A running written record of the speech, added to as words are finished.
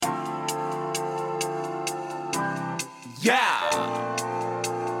Yeah.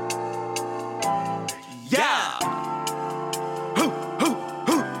 Yeah.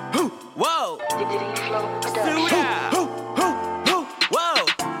 Whoa. Whoa.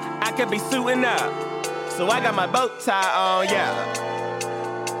 I could be suiting up, so I got my bow tie on, yeah.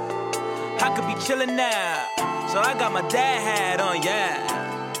 I could be chilling now, so I got my dad hat on, yeah.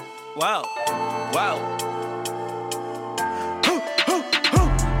 Whoa. Whoa.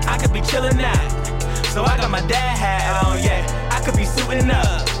 I could be chilling now, so I got my dad hat on, yeah. I could be suiting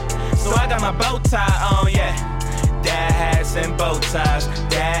up, so I got my bow tie on, yeah. Dad hats and bow ties,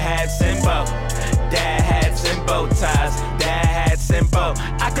 dad hats and bow, dad hats and bow ties, dad hats and bow.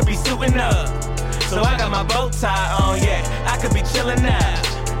 I could be suiting up, so I got my bow tie on, yeah. I could be chilling now,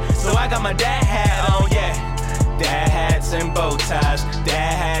 so I got my dad hat on, yeah. Dad hats and bow ties,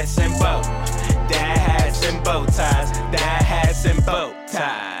 dad hats and bow, dad hats and bow ties, dad hats and bow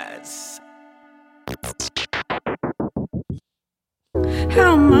ties.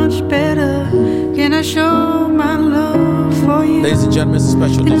 How much better can I show my love for you? Ladies and gentlemen, it's a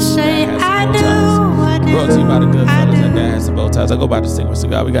special edition. Say I do, I do. Brought to you by the good fellas at Dad Hats and Bow Ties. I go by the Distinguished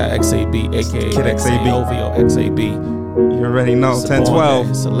Cigar. We got X.A.B, aka Kid X.A.B. OVO X.A.B. You already know, 10-12.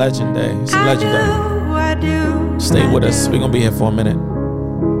 It's a legend day. It's a legendary. I do. Stay with us. We're going to be here for a minute.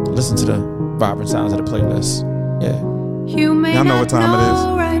 Listen to the vibrant sounds of the playlist. Yeah. Y'all know what time it is.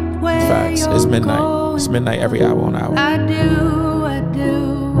 Right. Facts. It's midnight. It's midnight every hour on hour. I do, I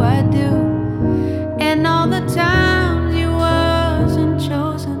do, I do. And all the times you wasn't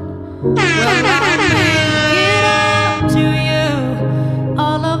chosen, well, I'll make it up to you.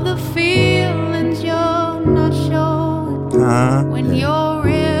 All of the feelings you're not showing when your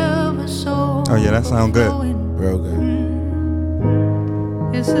river soul. Oh yeah, that sound good. Real good.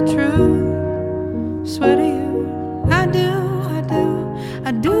 It's the truth. Swear to you, I do, I do,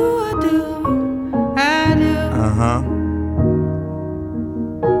 I do, I do, I do.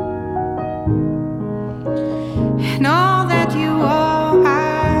 And all that you are,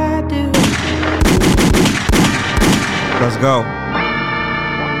 I do. Let's go.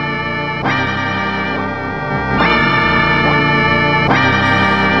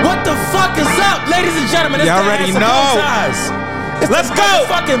 What the fuck is up, ladies and gentlemen? Y'all already know. Let's go.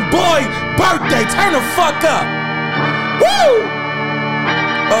 Fucking boy birthday. Turn the fuck up. Woo!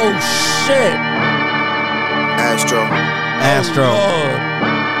 Oh shit. Astro. Lord.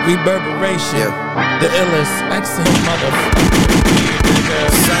 Reverberation. Yeah. The illest. Excellent motherfucker.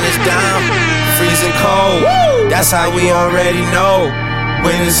 Sun is down, freezing cold. Woo! That's how we already know.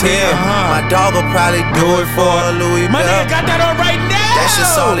 Winter's here. My dog will probably do it for a Louis My Bell. nigga got that on right now. That's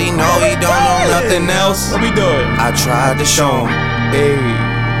just all he know. He don't know nothing else. Let me do it. I tried to show him. Hey.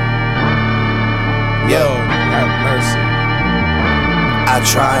 Yo, Have mercy. I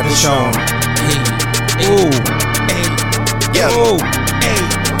tried to show him. Ooh. Yeah. Ooh.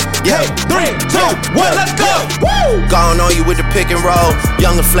 Yeah. 3, 2, 1, let's go. Woo! Gone on you with the pick and roll.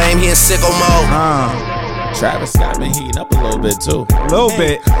 Younger flame, he in sicko mode. Travis Scott been heating up a little bit too. A little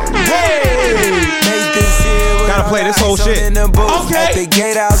bit. Gotta play this whole shit. Okay. At the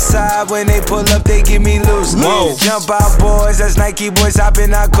gate outside, when they pull up, they give me loose. Whoa. Jump out, boys, that's Nike boys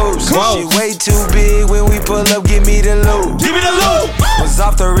hopping our coast. Whoa. Shit way too big when we pull up, give me the loot. Give me the loot. Was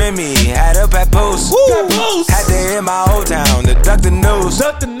off the Remy, had up at Post. Had to hit my old town to duck the news.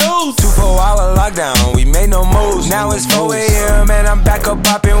 Duck the news. 24-hour lockdown, we made no moves. Now it's 4 a.m. and I'm back up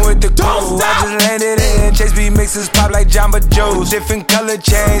popping with the crew. I just landed in, Chase B mixes pop like Jamba Joe's. Different color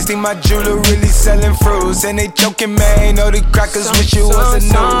chains, think my jeweler really selling fruits. And they joking, man, know the crackers wish it was a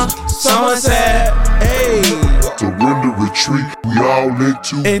news. Someone said, hey. Surrender, retreat, we all in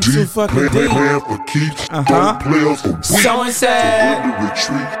too Into deep. fucking deep. Plan for keeps, don't play us for weeks. Someone said, Surrender,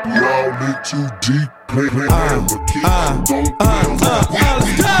 retreat, we all in too deep. Plan for keeps, don't play us for weeks.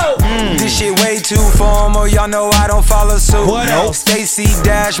 let's go. This shit way too formal, y'all know I don't follow suit. What else? Stacy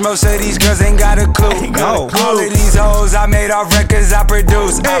Dash, most of these girls ain't got a clue. got a clue. All of these hoes I made off records I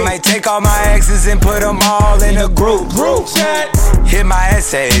produce. I might take all my exes and put them all in a group. Chat. Hit my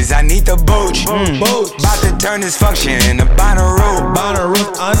essays, I need the booch. About to turn this function into Bonnaroo.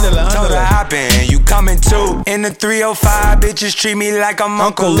 Told her hop in, you coming too. In the 305, bitches treat me like I'm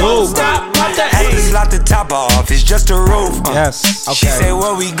Uncle Luke. Stop, pop that Had to slot the top off, it's just a roof. Yes. She said,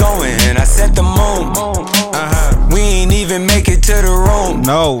 where we going? I said the moon. We ain't even make it to the room.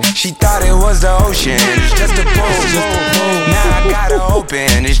 No. She thought it was the ocean, it's just a pool. Now I gotta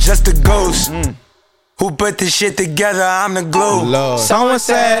open, it's just a ghost. Who put this shit together? I'm the glue. Lord. Someone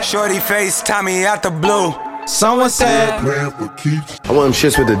said. Shorty face, Tommy out the blue. Someone said. Plan for keeps, I want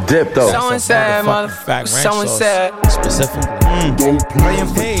them shits with the dip though. Someone said, Fact ranch someone sauce. said. Specifically. don't play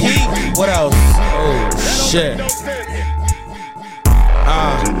us for Hey, weeks. what else? Oh shit.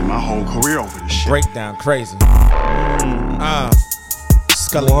 My whole career over this shit. Breakdown crazy.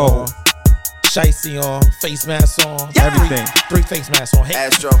 Scully on, Shicey on, face mask on, everything. 3 face masks on. Hey,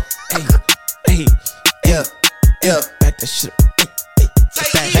 Astro. Hey, Yeah. back that shit.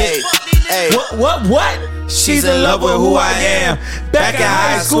 Hey. What? She's in love with who I am. Back in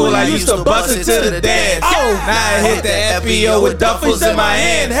high school, I used to bust it to the dance. Oh, Now I hit the FBO with duffels in my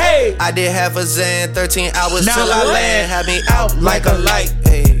hand. Hey, I did half a Zan, 13 hours Now till I what? land. Had me out like a light.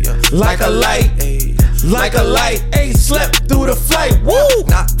 Hey, like a light, hey. like a light. Ain't slept through the flight. Woo!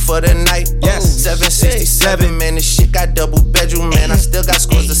 Not for the night. Yes. 767, man. This shit got double bedroom, man. I still got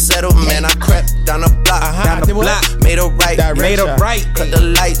scores to settle, man. I crept down the block, Down the block. made a right, Made a right. cut the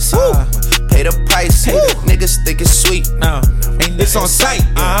lights, pay the price. Niggas think it's sweet, Ain't this on sight?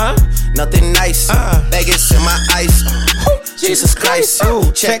 nothing nice. Vegas in my ice. Jesus Christ,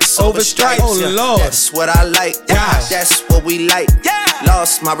 checks over stripes. Oh, Lord. That's what I like. Gosh. That's what we like.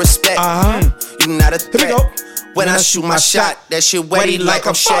 Lost my respect. You not a threat. go. When I shoot my shot, that shit wetty like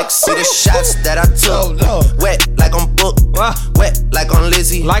I'm Shaq. See the shots that I Oh, took. Lord. Wet like I'm Book. Wet like I'm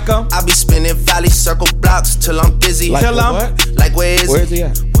Lizzie. Like 'em? I be spinning valley circle blocks till I'm busy. Like Till I'm- what? Like where is Where's he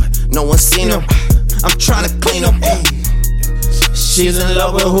at? No one seen him. I'm trying to clean him. She's in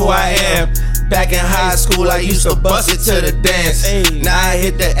love with who I am. Back in high school, I used to bust it to the dance. Now I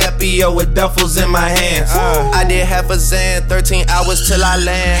hit the FBO with duffels in my hands. I did half a Zan, 13 hours till I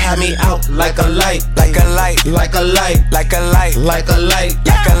land. Had me out like a light, Like a light, like a light, like a light, like a light,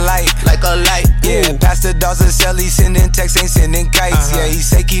 like a light. like a light. Yeah, Pastor Dawson Sally sending texts, ain't sending kites. Yeah, he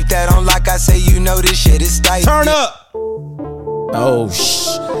say keep that on like I say, you know this shit is tight. Turn up. Oh,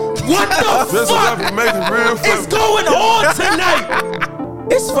 what the fuck is going on tonight?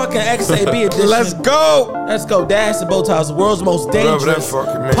 It's fucking X.A.B. edition. Let's go. Let's go. Dash and Bow Ties, the world's most dangerous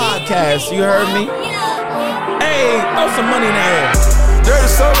podcast. You heard me? Hey, throw some money in the air. Dirty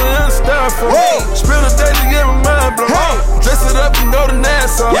soda and stuff for Spill a day to get my mind blown. Dress it up and go to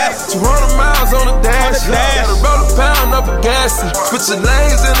Nassau. 200 miles on the dash. Gotta roll a pound up a gas. Switching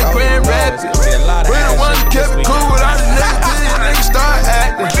lanes in the Grand Rapids. We the one that kept it cool without the nigga till you niggas start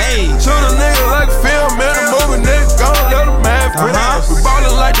acting. Shoot a nigga like a film in a movie, nigga gon' let him have it. We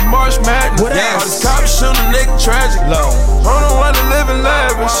ballin' like the March Madness. All these cops shoot a nigga tragic. I'm the one that live in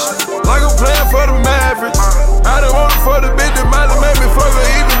lavish, like I'm playing for the Mavericks. I done want it for the bitch that might have made me fuck her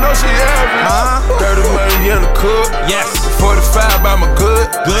even though she average. 30 money in the cook. 45 by my good.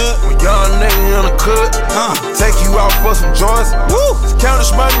 When young nigga in the cook. Take you out for some joints. Count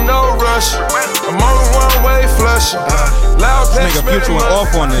this money, no rush. I'm on the one-way flush. Loud Nigga Future went off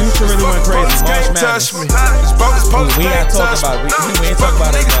on this. Future really went crazy. Police can't March touch me. Madness. These bogus police We ain't can't talking touch about me. it. We ain't talking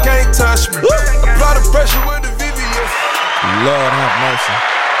about it. Niggas can't touch me. Apply the pressure with the VVS. Lord have mercy.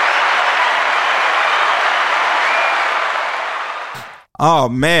 Oh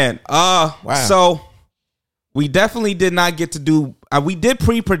man. Wow. So we definitely did not get to do. We did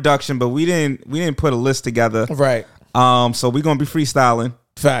pre-production, but we didn't put a list together. Right. So we're gonna be freestyling.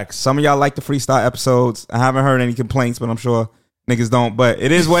 Facts. Some of y'all like the freestyle episodes. I haven't heard any complaints, but I'm sure niggas don't. But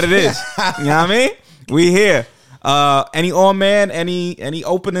it is what it is. You know what I mean? We here. Any all man? Any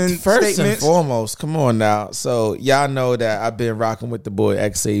opening First statements? and foremost, come on now. So y'all know that I've been rocking with the boy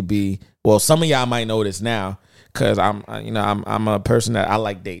X.A.B. Well, some of y'all might know this now. Cause I'm a person that I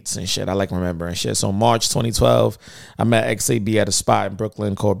like dates and shit. I like remembering shit. So March 2012, I met X.A.B. at a spot in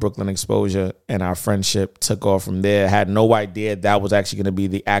Brooklyn called Brooklyn Exposure, and our friendship took off from there. Had no idea that was actually going to be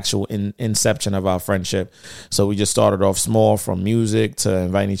the actual inception of our friendship. So we just started off small, from music to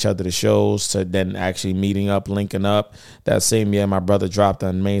inviting each other to shows to then actually meeting up, linking up. That same year, my brother dropped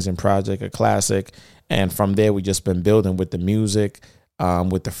an amazing project, a classic, and from there we just been building with the music.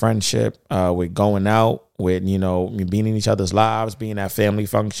 With the friendship, with going out, with, being in each other's lives, being at family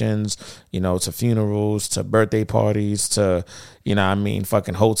functions, to funerals, to birthday parties, to,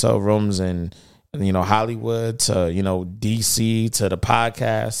 fucking hotel rooms and, Hollywood, to, DC, to the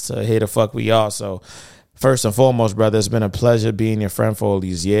podcast, to Here the Fuck We Are. So first and foremost, brother, it's been a pleasure being your friend for all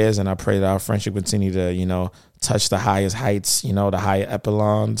these years. And I pray that our friendship continue to, touch the highest heights, the higher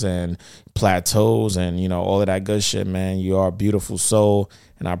epilons and plateaus and, all of that good shit, man. You are a beautiful soul.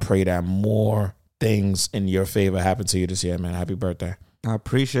 And I pray that more things in your favor happen to you this year, man. Happy birthday. I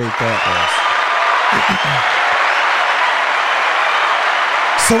appreciate that.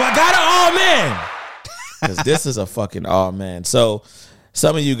 So I got an all man. Because this is a fucking all man. So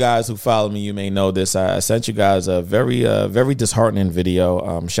some of you guys who follow me, you may know this. I sent you guys a very disheartening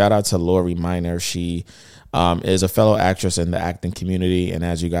video. Shout out to Lori Minor. She is a fellow actress in the acting community. And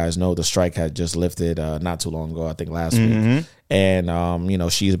as you guys know, the strike had just lifted not too long ago, I think last week.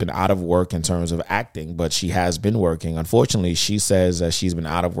 And, she's been out of work in terms of acting, but she has been working. Unfortunately, she says that she's been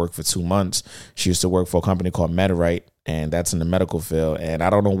out of work for 2 months. She used to work for a company called Mano, and that's in the medical field. And I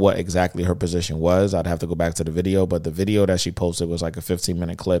don't know what exactly her position was. I'd have to go back to the video, but the video that she posted was like a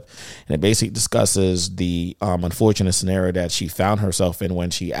 15-minute clip. And it basically discusses the unfortunate scenario that she found herself in when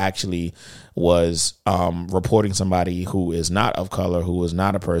she actually was reporting somebody who is not of color, who is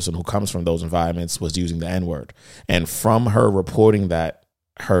not a person who comes from those environments, was using the N-word. And from her reporting that,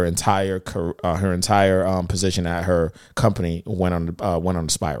 her entire position at her company went on the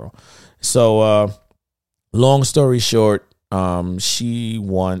spiral. So long story short, she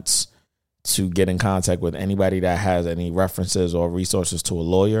wants to get in contact with anybody that has any references or resources to a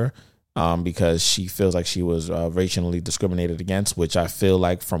lawyer, because she feels like she was racially discriminated against, which I feel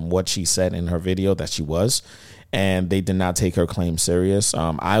like from what she said in her video that she was. And they did not take her claim serious.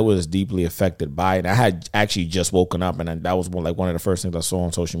 I was deeply affected by it. I had actually just woken up, and that was one of the first things I saw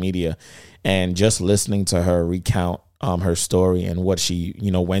on social media. And just listening to her recount her story and what she,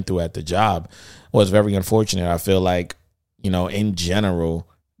 went through at the job was very unfortunate. I feel like, in general,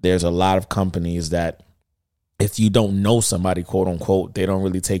 there's a lot of companies that if you don't know somebody, quote unquote, they don't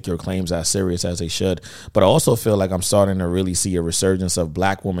really take your claims as serious as they should. But I also feel like I'm starting to really see a resurgence of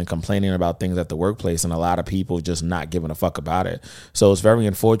black women complaining about things at the workplace, and a lot of people just not giving a fuck about it. So it's very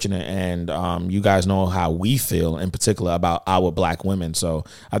unfortunate. And you guys know how we feel in particular about our black women. So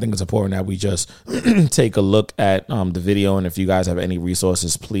I think it's important that we just take a look at the video. And if you guys have any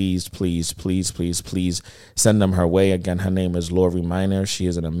resources, please send them her way. Again, her name is Lori Minor. She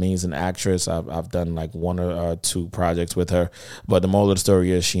is an amazing actress. I've done like one or two projects with her, but the moral of the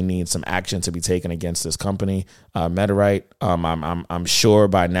story is she needs some action to be taken against this company, Meta. I'm sure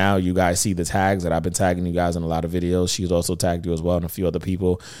by now you guys see the tags that I've been tagging you guys in a lot of videos. She's also tagged you as well and a few other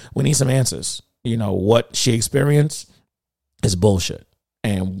people. We need some answers. What she experienced is bullshit,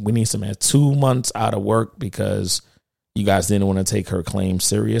 and we need some 2 months out of work because you guys didn't want to take her claim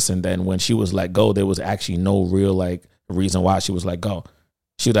serious. And then when she was let go, there was actually no real reason why she was let go.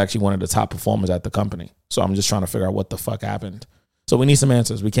 She was actually one of the top performers at the company. So I'm just trying to figure out what the fuck happened. So we need some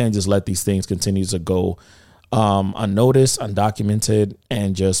answers. We can't just let these things continue to go unnoticed, undocumented,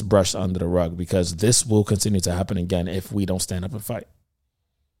 and just brushed under the rug, because this will continue to happen again if we don't stand up and fight.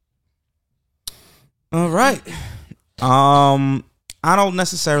 All right. I don't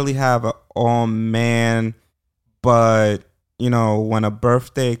necessarily have an all man, but when a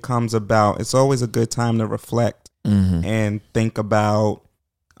birthday comes about, it's always a good time to reflect and think about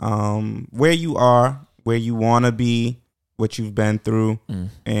where you are, where you want to be, what you've been through,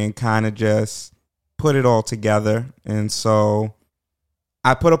 and kind of just put it all together. And so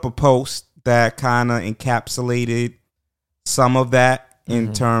I put up a post that kind of encapsulated some of that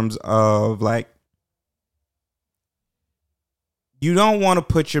in terms of you don't want to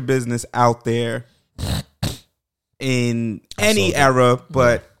put your business out there in any era,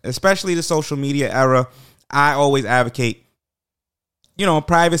 but especially the social media era. I always advocate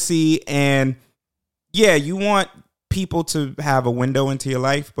privacy, and you want people to have a window into your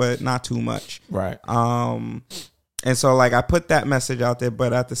life, but not too much. Right. And so I put that message out there,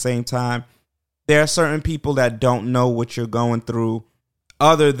 but at the same time, there are certain people that don't know what you're going through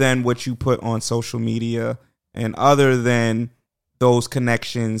other than what you put on social media and other than those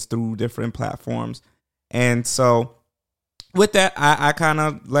connections through different platforms. And so with that, I kind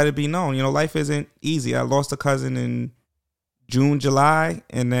of let it be known, life isn't easy. I lost a cousin in June, July,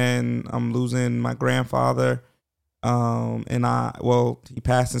 and then I'm losing my grandfather. He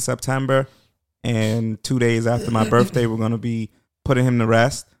passed in September, and 2 days after my birthday, we're going to be putting him to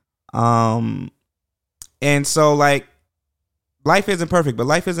rest. And so life isn't perfect, but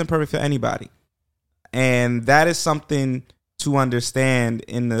life isn't perfect for anybody. And that is something to understand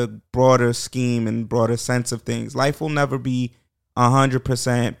in the broader scheme and broader sense of things. Life will never be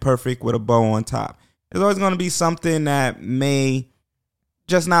 100% perfect with a bow on top. There's always going to be something that may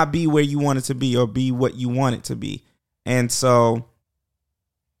just not be where you want it to be or be what you want it to be. And so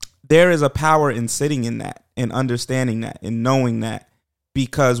there is a power in sitting in that and understanding that and knowing that,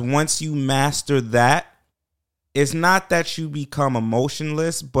 because once you master that, it's not that you become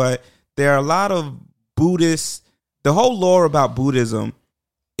emotionless, but there are a lot of Buddhists. The whole lore about Buddhism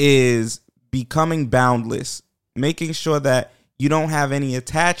is becoming boundless, making sure that you don't have any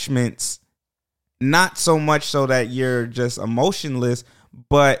attachments, not so much so that you're just emotionless,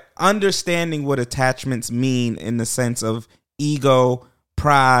 but understanding what attachments mean in the sense of ego,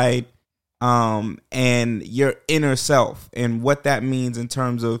 pride, and your inner self, and what that means in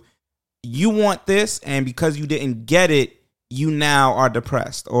terms of you want this, and because you didn't get it, you now are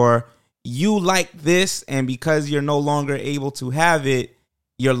depressed. Or you like this, and because you're no longer able to have it,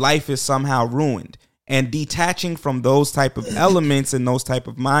 your life is somehow ruined. And detaching from those type of elements and those type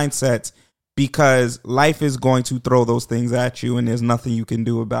of mindsets, because life is going to throw those things at you and there's nothing you can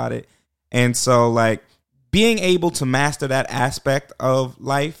do about it. And so like being able to master that aspect of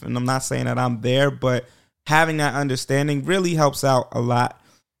life, and I'm not saying that I'm there, but having that understanding really helps out a lot.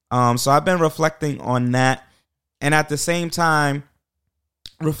 So I've been reflecting on that, and at the same time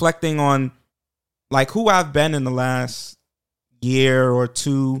reflecting on like who I've been in the last year or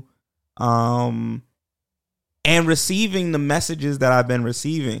two, and receiving the messages that I've been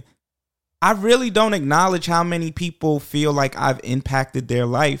receiving. I really don't acknowledge how many people feel like I've impacted their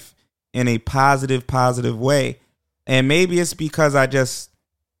life in a positive way. And maybe it's because I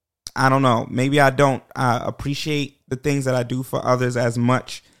don't know. Maybe I don't appreciate the things that I do for others as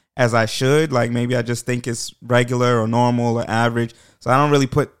much as I should. Like maybe I just think it's regular or normal or average. So I don't really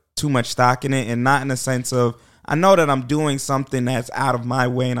put too much stock in it, and not in the sense of, I know that I'm doing something that's out of my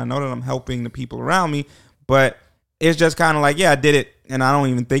way and I know that I'm helping the people around me, but it's just kind of like, yeah, I did it and I don't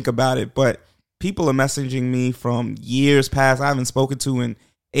even think about it. But people are messaging me from years past I haven't spoken to in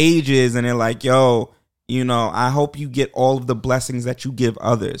ages, and they're like, yo, you know, I hope you get all of the blessings that you give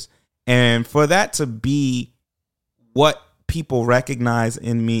others. And for that to be what people recognize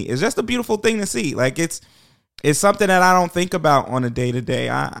in me is just a beautiful thing to see. Like it's something that I don't think about on a day-to-day.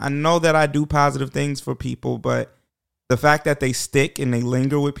 I know that I do positive things for people, but the fact that they stick and they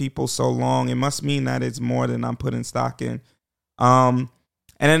linger with people so long, it must mean that it's more than I'm putting stock in. And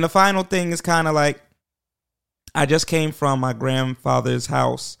then the final thing is kind of like, I just came from my grandfather's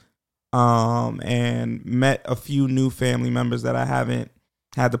house and met a few new family members that I haven't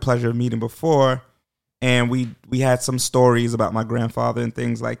had the pleasure of meeting before. And we had some stories about my grandfather and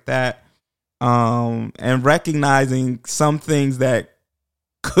things like that. And recognizing some things that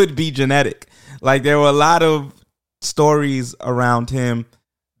could be genetic. Like there were a lot of stories around him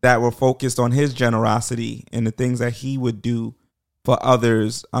that were focused on his generosity and the things that he would do for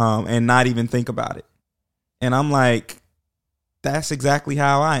others, and not even think about it. And I'm like, that's exactly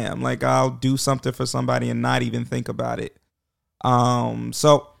how I am. Like I'll do something for somebody and not even think about it.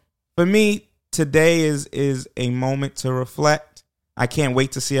 So for me, today is a moment to reflect. I can't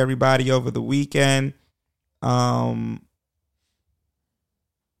wait to see everybody over the weekend. And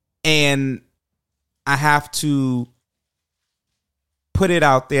I have to put it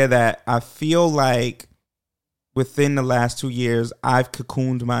out there that I feel like within the last 2 years, I've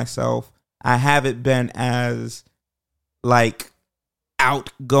cocooned myself. I haven't been as like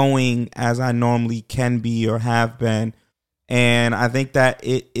outgoing as I normally can be or have been. And I think that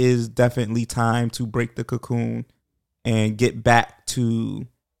it is definitely time to break the cocoon and get back to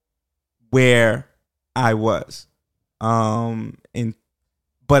where I was. But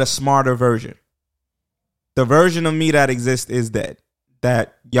a smarter version. The version of me that exists is dead.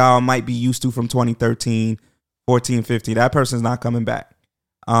 That y'all might be used to from 2013, 14, 15. That person's not coming back.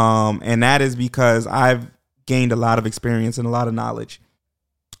 And that is because I've gained a lot of experience and a lot of knowledge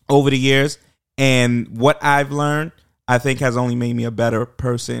over the years. And what I've learned, I think, has only made me a better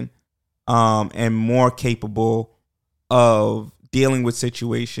person, and more capable of dealing with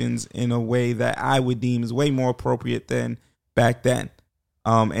situations in a way that I would deem is way more appropriate than back then.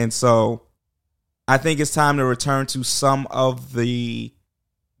 And so I think it's time to return to some of the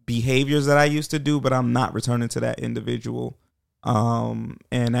behaviors that I used to do, but I'm not returning to that individual. And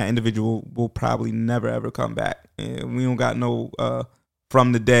that individual will probably never, ever come back. And we don't got no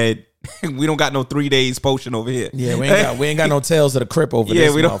from the dead. We don't got no 3 days potion over here. Yeah, we ain't got no Tales of the Crypt over there.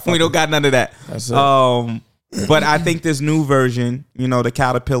 Yeah, we don't got none of that. That's it. But I think this new version, you know, the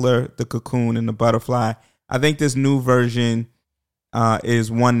caterpillar, the cocoon, and the butterfly, I think this new version is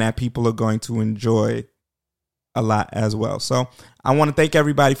one that people are going to enjoy a lot as well. So I want to thank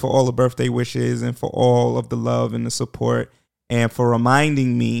everybody for all the birthday wishes and for all of the love and the support, and for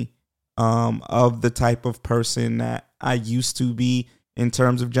reminding me of the type of person that I used to be in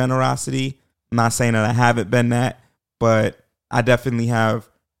terms of generosity. I'm not saying that I haven't been that, but I definitely have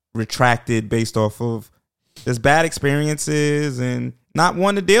retracted based off of just bad experiences and not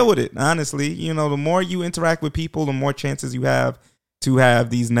wanting to deal with it. Honestly, you know, the more you interact with people, the more chances you have to have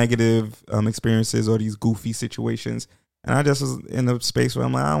these negative experiences or these goofy situations. And I just was in a space where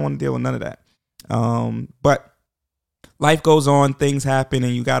I'm like, I don't want to deal with none of that. But life goes on, things happen,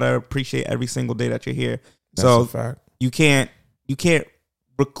 and you got to appreciate every single day that you're here. That's a fact. You can't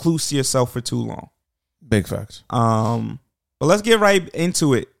recluse yourself for too long. Big facts. But let's get right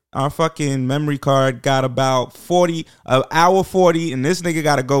into it. our fucking memory card got about 40, hour 40, and this nigga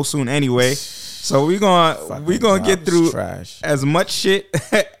got to go soon anyway. So we gonna get through as much shit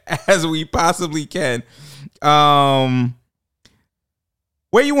as we possibly can.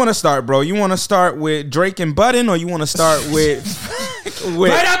 Where you want to start, bro? You want to start with Drake and Budden, or you want to start with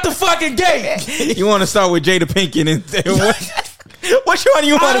right out the fucking gate? You want to start with Jada Pinkett and which one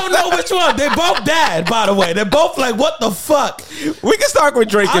you want? I don't know which one. They both died, by the way. They're both like, what the fuck? We can start with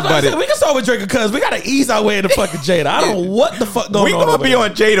Drake and Budden. We can start with Drake because we gotta ease our way into fucking Jada. I don't know what the fuck going on. We gonna be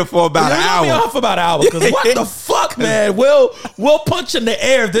on Jada for about an hour. We gonna be on for about an hour because what the fuck, man? Will punch in the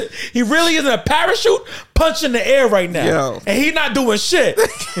air. He really is in a parachute punch in the air right now. Yo. And he not doing shit.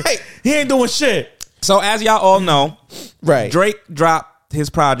 He ain't doing shit. So as y'all all know, right? Drake dropped his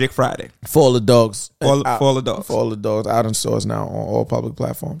project Friday. For all the dogs. For all the dogs. For all the dogs. Out in stores now on all public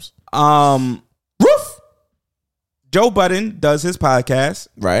platforms. Roof. Joe Budden does his podcast.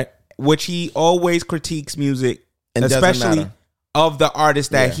 Right. Which he always critiques music, and especially of the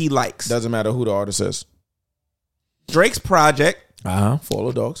artist that he likes. Doesn't matter who the artist is. Drake's project. For all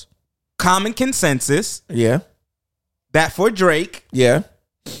the dogs. Common consensus. Yeah. That for Drake. Yeah.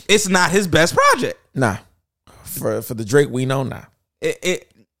 It's not his best project. Nah. For the Drake we know now.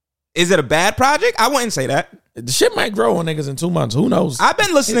 Is it a bad project? I wouldn't say that. The shit might grow on niggas in 2 months. Who knows? I've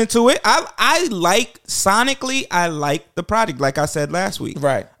been listening to it. I like sonically. I like the project. Like I said last week.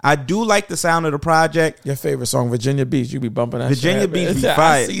 Right. I do like the sound of the project. Your favorite song, Virginia Beach. You be bumping that. Virginia shit, Beach be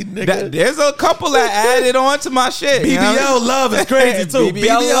fire. There's a couple that added on to my shit. BBL Love is crazy too.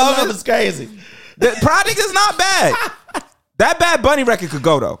 BBL Love is crazy. The project is not bad. That Bad Bunny record could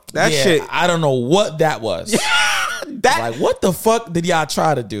go though. That shit. I don't know what that was. Like, what the fuck did y'all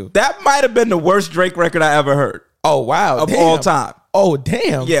try to do? That might have been the worst Drake record I ever heard. Oh wow, of all time. Oh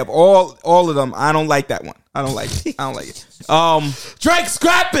damn. Yeah, all of them. I don't like that one. I don't like it. Drake,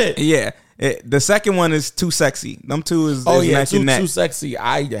 scrap it. Yeah. The second one is Too Sexy. Them two is Too Sexy.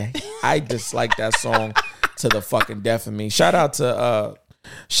 I dislike that song to the fucking death of me. Shout out to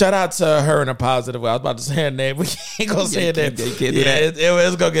her in a positive way. I was about to say her name. We ain't gonna say her name. You can't do that.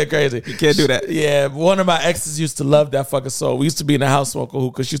 It's gonna get crazy. You can't do that. Yeah, one of my exes used to love that fucking song. We used to be in the house smoking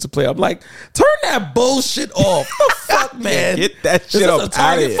hookah. She used to play. I'm like, turn that bullshit off. The fuck, man. Get that shit up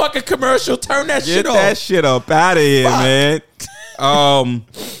out of here. Fucking commercial. Turn that shit off. Get that shit up out of here, man.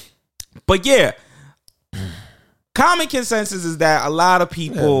 But yeah, common consensus is that a lot of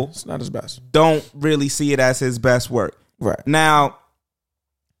people it's not his best. Don't really see it as his best work. Right. Now,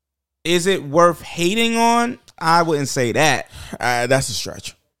 is it worth hating on? I wouldn't say that. That's a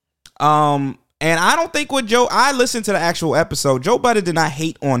stretch. And I don't think with Joe, I listened to the actual episode. Joe Budden did not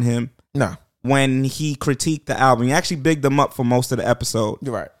hate on him. No. When he critiqued the album. He actually bigged them up for most of the episode.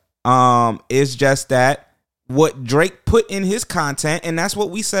 You're right. It's just that what Drake put in his content, and that's what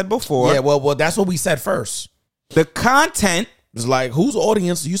we said before. Yeah, well, that's what we said first. The content is like, whose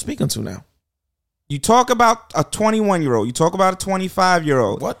audience are you speaking to now? You talk about a 21-year-old. You talk about a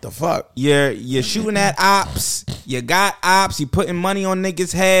 25-year-old. What the fuck? You're shooting at ops. You got ops. You putting money on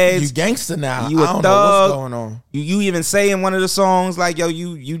niggas' heads. You gangster now. You a I don't thug. know what's going on. You even say in one of the songs like, yo,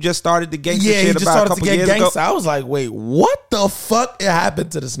 you just started the gangster shit about a couple years ago. I was like, wait, what the fuck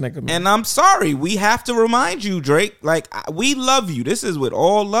happened to this nigga, man? And I'm sorry. We have to remind you, Drake. Like, we love you. This is with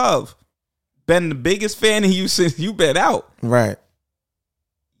all love. Been the biggest fan of you since you been out. Right.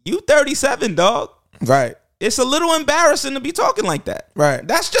 You 37, dog. Right. It's a little embarrassing to be talking like that. Right.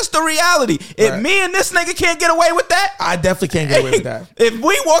 That's just the reality. If me and this nigga can't get away with that, I definitely can't get away with that. If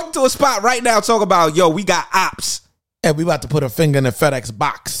we walk into a spot right now talk about, yo, we got ops. And we about to put a finger in the FedEx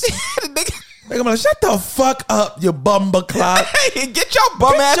box. Nigga, like, shut the fuck up, you bumba clock. Get your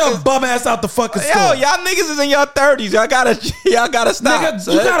bum ass out the fucking store. Yo, y'all niggas is in your 30s. Y'all gotta stop.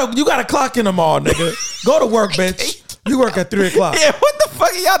 Nigga, you gotta clock in tomorrow, nigga. Go to work, bitch. You work at 3 o'clock. Yeah, what the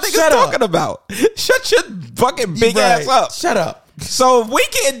fuck are y'all niggas talking about? Shut your fucking big ass up. Shut up. So if we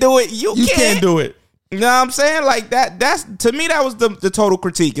can't do it, you can't do it. You know what I'm saying? Like that's to me, that was the total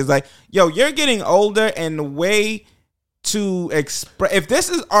critique. Is like, yo, you're getting older, and the way to express, if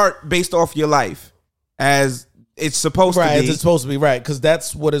this is art based off your life as it's supposed to be. Right, it's supposed to be, right, because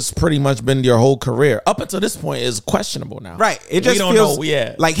that's what has pretty much been your whole career. Up until this point is questionable now. Right. It just feels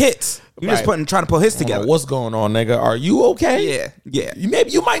like hits. You're just trying to put hits together. What's going on, nigga? Are you okay? Yeah.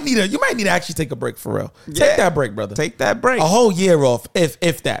 You might need to actually take a break for real. Take that break, brother. Take that break. A whole year off,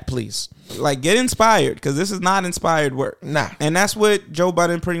 if that, please. Like, get inspired, because this is not inspired work. Nah. And that's what Joe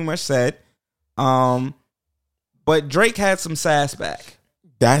Budden pretty much said. But Drake had some sass back.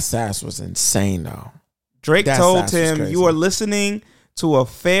 That sass was insane, though. Drake told him, you are listening to a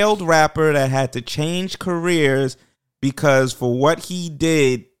failed rapper that had to change careers because for what he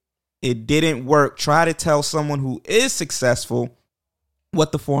did, It didn't work. Try to tell someone who is successful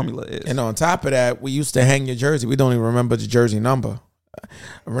what the formula is. And on top of that, we used to hang your jersey. We don't even remember the jersey number.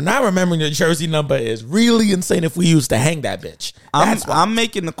 We're not remembering your jersey number is really insane if we used to hang that bitch. I'm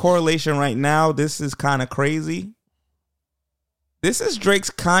making the correlation right now. This is kind of crazy. This is Drake's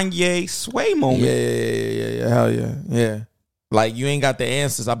Kanye Sway moment. Yeah. Hell yeah. Yeah. Like, you ain't got the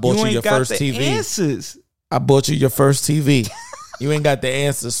answers. I bought you your first TV. Answers. I bought you your first TV. You ain't got the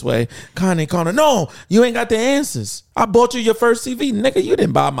answers, Sway. Kanye, no, you ain't got the answers. I bought you your first TV. Nigga, you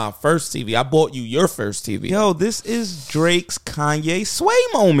didn't buy my first TV. I bought you your first TV. Yo, this is Drake's Kanye Sway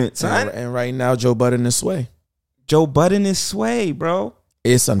moment, son. And right now, Joe Budden is Sway. Joe Budden is Sway, bro.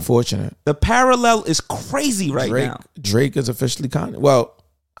 It's unfortunate. The parallel is crazy right now. Drake is officially Kanye. Well,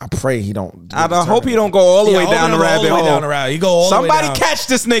 I pray he don't. I hope he don't go all the way down the rabbit hole. He go all the way down. Somebody catch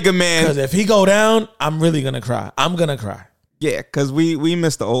this nigga, man. Because if he go down, I'm really gonna cry. I'm gonna cry. Yeah, because we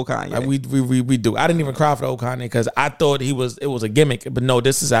missed the old Kanye. We do. I didn't even cry for the old Kanye because I thought it was a gimmick. But no,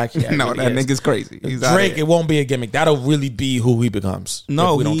 this is actually no, that nigga's crazy. He's Drake, it won't be a gimmick. That'll really be who he becomes.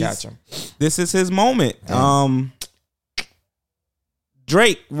 No, if we don't catch him. This is his moment.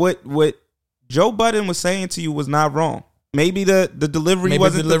 Drake, what Joe Budden was saying to you was not wrong. Maybe the delivery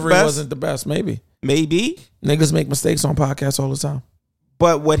wasn't the best. Maybe Niggas make mistakes on podcasts all the time.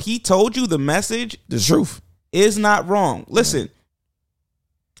 But what he told you, the message, the truth, is not wrong. Listen,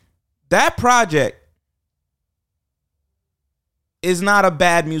 that project is not a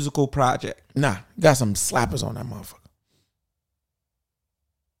bad musical project. Nah, got some slappers on that motherfucker.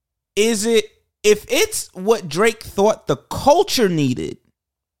 Is it, if it's what Drake thought the culture needed,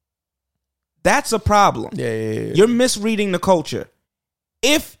 that's a problem. Yeah. You're misreading the culture.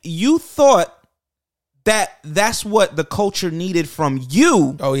 If you thought that that's what the culture needed from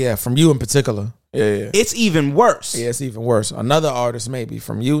you. Oh, yeah, from you in particular. Yeah. It's even worse. Yeah, it's even worse. Another artist maybe.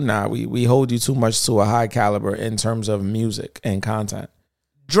 From you, nah, we hold you too much to a high caliber in terms of music and content.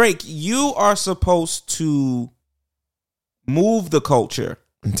 Drake, you are supposed to move the culture.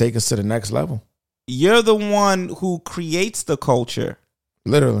 And take us to the next level. You're the one who creates the culture.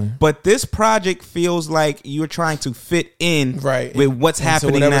 Literally. But this project feels like you're trying to fit in with what's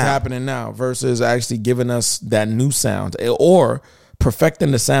happening now. Whatever's happening now versus actually giving us that new sound or perfecting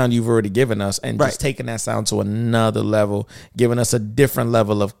the sound you've already given us and just taking that sound to another level, giving us a different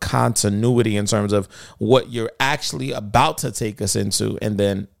level of continuity in terms of what you're actually about to take us into. And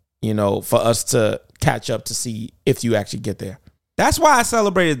then, for us to catch up to see if you actually get there. That's why I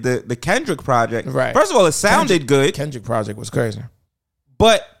celebrated the Kendrick project. Right. First of all, it sounded good. Kendrick project was crazy.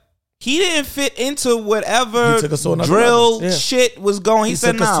 But he didn't fit into whatever drill shit was going. He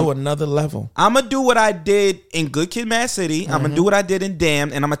said, took us to another level. I'm going to do what I did in Good Kid, Mad City. I'm going to do what I did in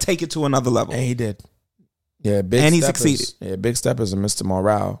Damned, and I'm going to take it to another level. And he did. Yeah, he succeeded. Yeah, Big Steppers and Mr.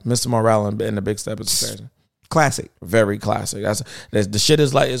 Morale. Mr. Morale and the Big Steppers is crazy. Classic. Very classic. The shit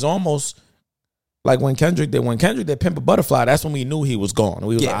is like, it's almost like when Kendrick did Pimp a Butterfly, that's when we knew he was gone.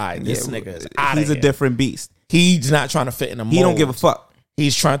 We was like, all right, this nigga is out of here. He's a different beast. He's not trying to fit in a mold. He don't give a fuck.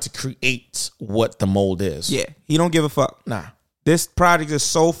 He's trying to create what the mold is. Yeah, he don't give a fuck. Nah. This project is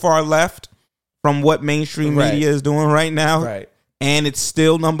so far left from what mainstream media is doing right now. Right. And it's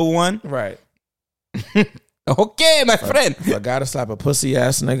still number one. Right. Okay, my friend. If I gotta slap a pussy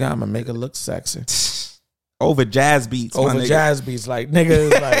ass nigga, I'm gonna make it look sexy. Over jazz beats. Like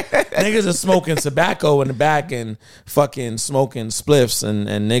niggas are smoking tobacco in the back and fucking smoking spliffs and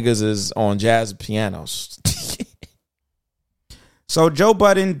niggas is on jazz pianos. So Joe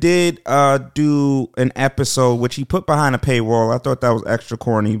Budden did do an episode which he put behind a paywall. I thought that was extra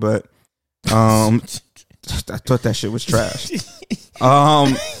corny, but I thought that shit was trash.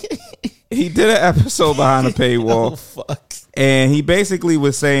 He did an episode behind a paywall. Oh, fuck. And he basically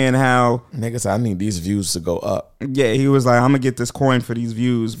was saying how niggas, I need these views to go up. Yeah, he was like, I'm gonna get this coin for these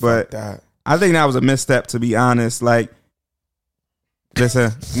views, but I think that was a misstep, to be honest. Like,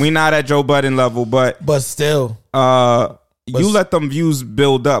 listen, we not at Joe Budden level, but still, you let them views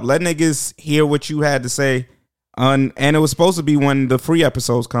build up. Let niggas hear what you had to say. And it was supposed to be when the free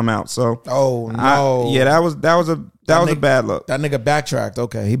episodes come out. So that was a bad look. That nigga backtracked.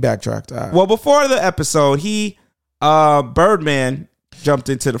 Okay, he backtracked. Right. Well, before the episode, he Birdman jumped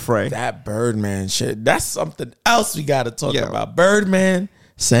into the fray. That Birdman shit. That's something else we got to talk about. Birdman,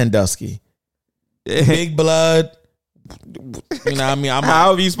 Sandusky, Big Blood. You know what I mean?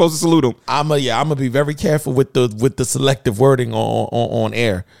 How are you supposed to salute him? I'm gonna be very careful with the selective wording on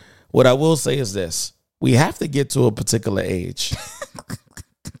air. What I will say is this: we have to get to a particular age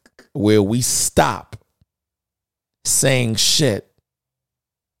where we stop saying shit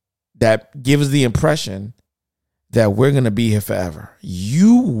that gives the impression that we're going to be here forever.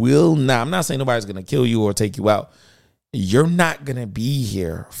 You will not. I'm not saying nobody's going to kill you or take you out. You're not going to be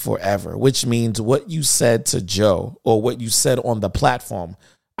here forever, which means what you said to Joe, or what you said on the platform,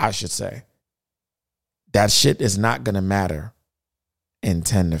 I should say, that shit is not going to matter in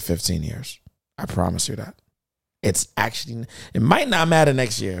 10 to 15 years. I promise you that. It's actually, it might not matter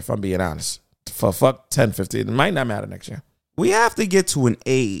next year, if I'm being honest. For fuck 10, 15, it might not matter next year. We have to get to an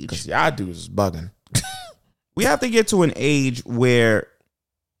age. Because y'all dudes is bugging. We have to get to an age where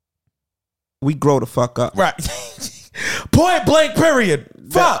we grow the fuck up. Right. Point blank, period.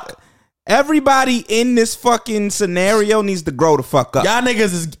 Fuck. Everybody in this fucking scenario needs to grow the fuck up. Y'all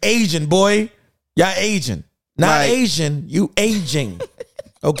niggas is Asian, boy. Y'all Asian. Not Like- Asian, you aging.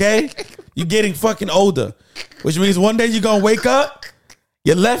 Okay? You getting fucking older. Which means one day you're gonna wake up,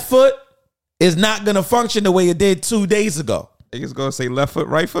 your left foot is not gonna function the way it did 2 days ago. Niggas gonna say left foot,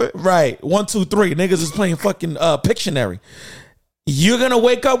 right foot? Right. 1, 2, 3. Niggas is playing fucking Pictionary. You're gonna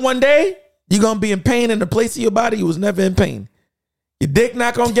wake up one day, you're gonna be in pain in the place of your body you was never in pain. Your dick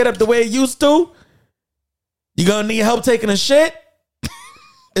not gonna get up the way it used to. You're gonna need help taking a shit.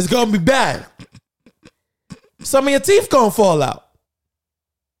 It's gonna be bad. Some of your teeth gonna fall out.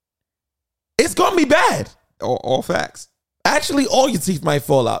 It's gonna be bad. All facts. Actually, all your teeth might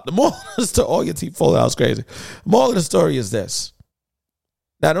fall out. The moral of the story, all your teeth fall out is crazy. The moral of the story is this.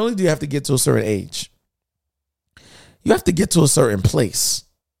 Not only do you have to get to a certain age, you have to get to a certain place.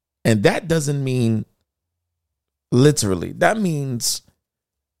 And that doesn't mean literally. That means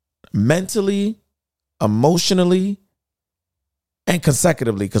mentally, emotionally, and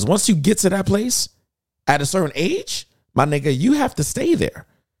consecutively. Because once you get to that place, at a certain age, my nigga, you have to stay there.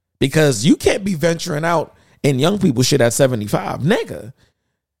 Because you can't be venturing out in young people shit at 75. Nigga,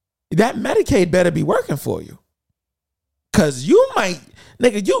 that Medicaid better be working for you. Because you might,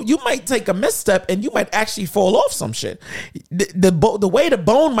 nigga, you might take a misstep and you might actually fall off some shit. The way the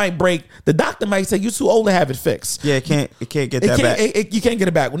bone might break, the doctor might say you're too old to have it fixed. Yeah, it can't get that back. You can't get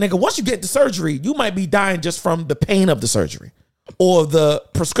it back. Well, nigga, once you get the surgery, you might be dying just from the pain of the surgery or the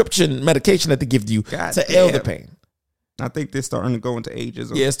prescription medication that they give you to ail the pain. I think they're starting to go into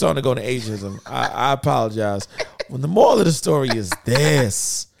ageism. Yeah, it's starting to go into ageism. I apologize. Well, the moral of the story is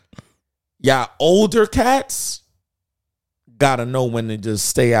this. Y'all older cats gotta know when to just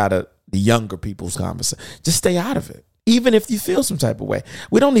stay out of the younger people's conversation. Just stay out of it. Even if you feel some type of way.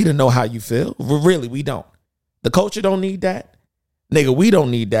 We don't need to know how you feel. Really, we don't. The culture don't need that. Nigga, we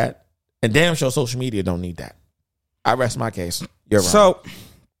don't need that. And damn sure social media don't need that. I rest my case. You're wrong. So,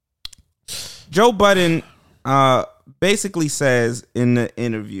 Joe Budden basically says in the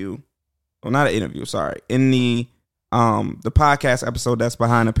interview, well, not an interview, sorry, in the podcast episode that's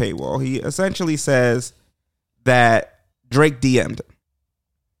behind the paywall, he essentially says that Drake DM'd him.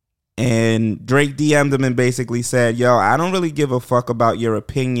 And Drake DM'd him and basically said, yo, I don't really give a fuck about your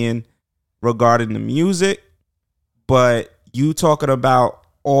opinion regarding the music, but you talking about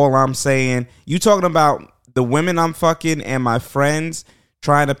all I'm saying, you talking about the women I'm fucking and my friends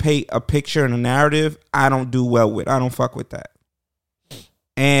trying to paint a picture and a narrative, I don't do well with. I don't fuck with that.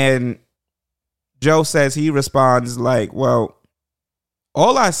 And Joe says, he responds like, well,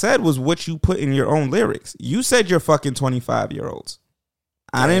 all I said was what you put in your own lyrics. You said you're fucking 25-year-olds.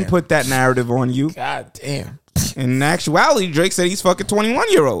 I didn't put that narrative on you. God damn. In actuality, Drake said he's fucking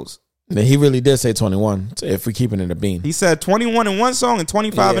 21-year-olds. He really did say 21, if we keep it in the bean. He said 21 in one song and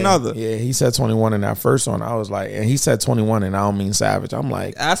 25 in other. Yeah, he said 21 in that first one. I was like, and he said 21 and I don't mean Savage. I'm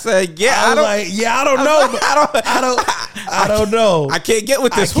like, I said, yeah, I don't know. I don't know. I can't get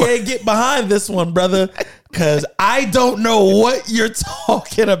with this one. I can't get behind this one, brother, because I don't know what you're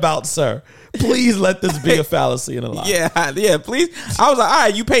talking about, sir. Please let this be a fallacy and a lie. Yeah, please. I was like, all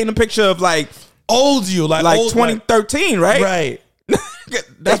right, you painting a picture of like old you, like old, 2013, right? Right.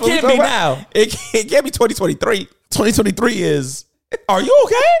 That's it can't be now. It can't be 2023. 2023 is. Are you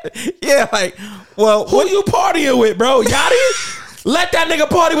okay? Yeah, like, well, who you partying with, bro? Yachty? Let that nigga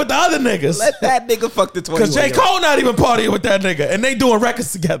party with the other niggas. Let that nigga fuck the 21. Because J. Cole not even partying with that nigga, and they doing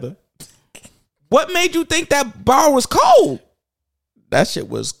records together. What made you think that bar was cold? That shit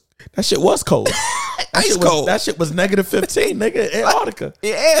was cold. Ice cold. That shit was -15, nigga. Antarctica.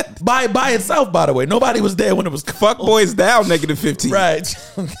 Yeah. By itself, by the way. Nobody was there when it was cold. Fuck boys down -15. Right.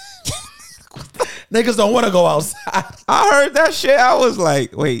 Niggas don't want to go outside. I heard that shit. I was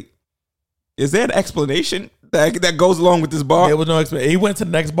like, wait, is there an explanation that goes along with this bar? There was no explanation. He went to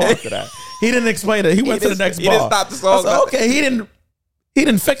the next bar after that. He didn't explain it. He went to the next bar. He didn't stop the song. I said, okay, he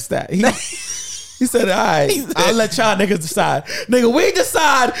didn't fix that. He said, all right, I'll let y'all niggas decide. Nigga, we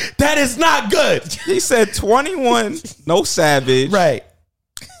decide that it's not good. He said 21, no Savage. Right.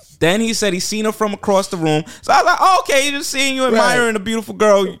 Then he said he seen her from across the room. So I was like, oh, okay, just seeing you admiring a beautiful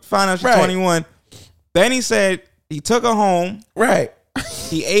girl. You find out she's 21. Then he said he took her home. Right.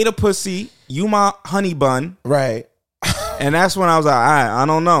 He ate a pussy. You my honey bun. Right. And that's when I was like, all right, I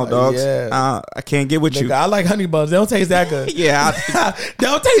don't know, dogs. I can't get with you. I like honey buns. They don't taste that good. Yeah. They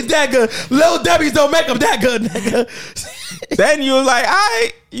don't taste that good. Little Debbie's don't make them that good, nigga. Then you was like, all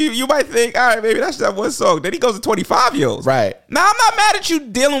right, you might think, all right, maybe that's that one song. Then he goes to 25-year-olds. Right. Now, I'm not mad at you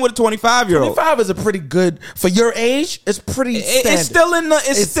dealing with a 25-year-old. 25 is a pretty good, for your age, it's pretty standard. It's still in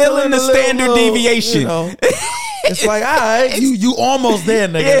the standard little, deviation. You know, it's like, all right, you almost there,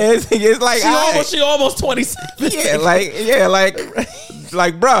 nigga. Yeah, it's like, she almost 27. Yeah, like,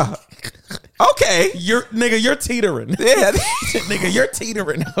 bruh. Okay, you're teetering. Yeah, nigga, you're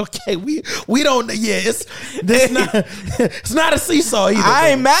teetering. Okay, we don't. Yeah, it's not a seesaw either. I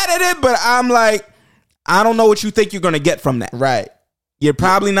ain't mad at it, but I'm like, I don't know what you think you're gonna get from that. Right. You're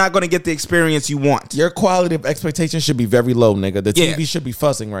probably not gonna get the experience you want. Your quality of expectation should be very low, nigga. The TV should be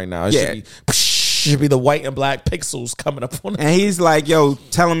fussing right now. It should be the white and black pixels coming up on it. And he's like, yo,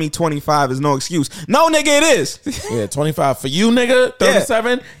 telling me 25 is no excuse. No, nigga, it is. Yeah, 25 for you, nigga.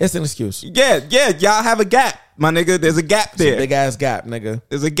 37, it's an excuse. Yeah, y'all have a gap, my nigga. There's a gap there. Big ass gap, nigga.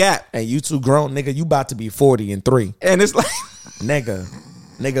 There's a gap. And you two grown, nigga, you about to be 40 in 3. And it's like,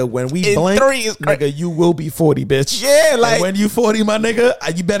 Nigga, when we in blink, 3 is nigga, you will be 40, bitch. Yeah, like, and when you 40, my nigga,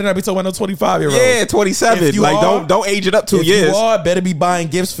 you better not be talking about no 25-year-old. Yeah, 27. Like, don't age it up 2 years. You are, better be buying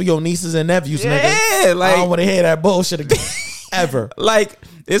gifts for your nieces and nephews, nigga. Yeah, like, I don't want to hear that bullshit again. Ever. Like,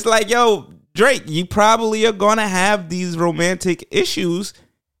 it's like, yo, Drake, you probably are gonna have these romantic issues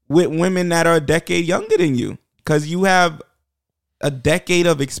with women that are a decade younger than you, because you have a decade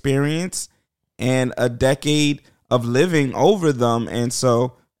of experience and a decade of living over them. And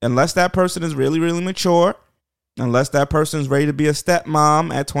so unless that person is really, really mature, unless that person is ready to be a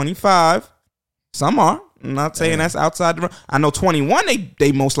stepmom at 25, some are. I'm not saying that's outside the realm. I know 21,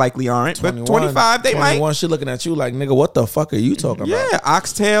 they most likely aren't, but 25, they 21, might. She looking at you like, nigga, what the fuck are you talking about? Yeah,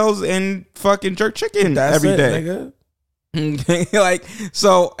 oxtails and fucking jerk chicken every day. Nigga. Like,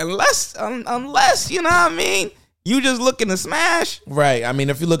 so unless, you know what I mean, you just looking to smash. Right. I mean,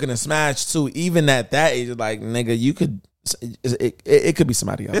 if you're looking to smash too, even at that age, like, nigga, you could, it could be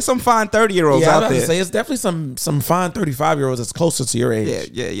somebody else. There's some fine 30-year-olds out there. Say it's definitely some fine 35-year-olds that's closer to your age.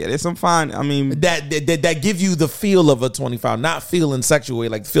 Yeah. There's some fine. I mean, that give you the feel of a 25, not feeling sexual way,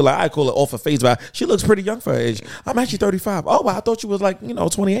 like feel like I call it off her face, but she looks pretty young for her age. I'm actually 35. Oh, well, I thought you was like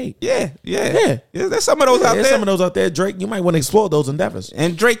 28. Yeah. There's some of those out there. Some of those out there. Drake, you might want to explore those endeavors.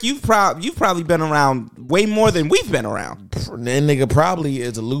 And Drake, you've probably been around way more than we've been around. And nigga, probably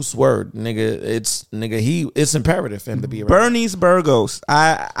is a loose word. It's imperative for him to be around. Bernice Burgos.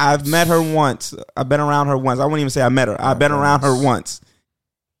 I've met her once. I've been around her once. I wouldn't even say I met her. I've been around her once.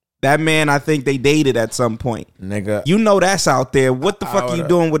 That man, I think they dated at some point. Nigga. You know that's out there. What the fuck are you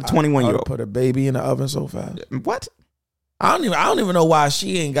doing with a 21-year-old? Put a baby in the oven so fast. What? I don't even know why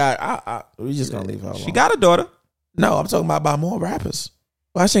she ain't got. We just gonna leave her alone. She got a daughter. No, I'm talking about more rappers.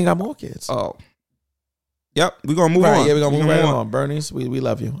 Why she ain't got more kids? Oh. Yep. We're gonna move on. Yeah, we're gonna move right on. Bernice, we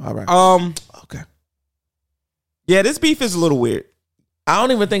love you. All right. Okay. Yeah, this beef is a little weird. I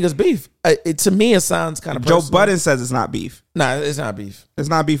don't even think it's beef. To me, it sounds kind of personal. Joe Budden says it's not beef. Nah, it's not beef. It's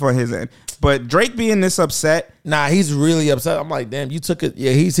not beef on his end. But Drake being this upset. Nah, he's really upset. I'm like, damn, you took it.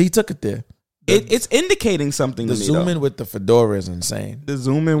 Yeah, he took it there. It's indicating something to me, The zoom in with the fedora is insane. The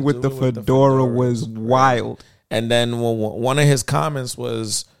zoom in with the fedora was wild. And then one of his comments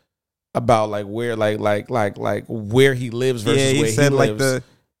was about like where where he lives versus where he said lives.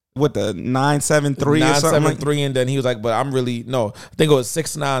 The 973 or something? 973, and then he was like, but I'm really I think it was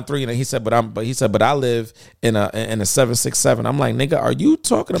 693, and he said, but I live in a 767. I'm like, nigga, are you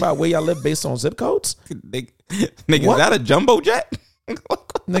talking about where y'all live based on zip codes? Nigga, is that a jumbo jet?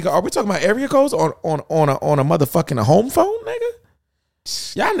 Nigga, are we talking about area codes on a motherfucking home phone,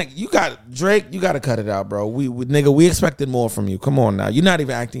 nigga? Y'all nigga, you got Drake, you gotta cut it out, bro. We expected more from you. Come on now. You're not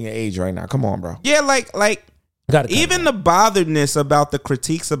even acting your age right now. Come on, bro. Yeah, like even the botheredness about the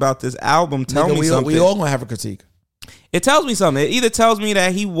critiques about this album tell me something. We all gonna have a critique. It tells me something. It either tells me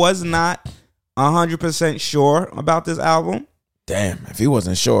that he was not 100% sure about this album. Damn, if he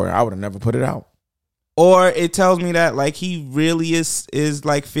wasn't sure, I would have never put it out. Or it tells me that like he really is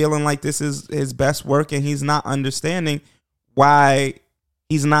like feeling like this is his best work, and he's not understanding why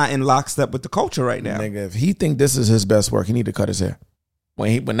he's not in lockstep with the culture right now. Nigga, if he think this is his best work, he need to cut his hair.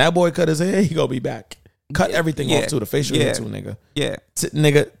 When that boy cut his hair, he gonna be back. Cut everything off too, the facial hair too, nigga. Yeah.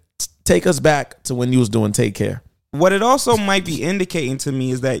 Take us back to when you was doing Take Care. What it also might be indicating to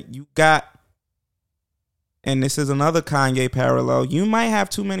me is that you got and this is another Kanye parallel, you might have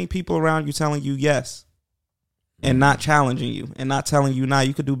too many people around you telling you yes and not challenging you and not telling you, nah,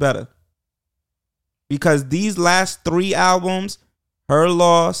 you could do better. Because these last 3 albums, Her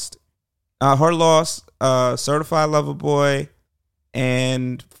Lost, Certified Lover Boy,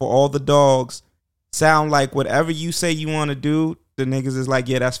 and For All the Dogs, sound like whatever you say you want to do, the niggas is like,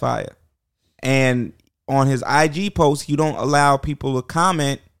 yeah, that's fire. And on his IG post, you don't allow people to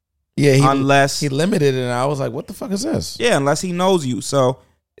comment. Yeah, unless he limited it, and I was like, "What the fuck is this?" Yeah, unless he knows you. So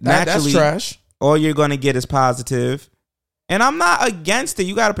naturally, that's trash. All you're gonna get is positive. And I'm not against it.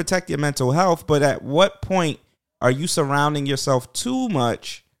 You got to protect your mental health, but at what point are you surrounding yourself too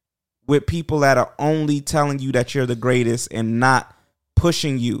much with people that are only telling you that you're the greatest and not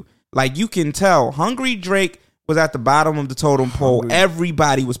pushing you? Like, you can tell, Hungry Drake was at the bottom of the totem pole.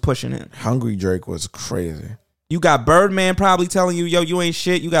 Everybody was pushing him. Hungry Drake was crazy. You got Birdman probably telling you, yo, you ain't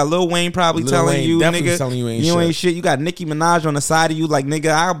shit. You got Lil Wayne probably telling you, nigga, telling you ain't shit. You got Nicki Minaj on the side of you like, nigga,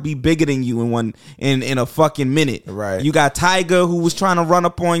 I'll be bigger than you in a fucking minute. Right. You got Tyga who was trying to run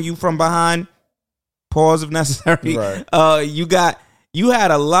up on you from behind. Pause if necessary. Right. You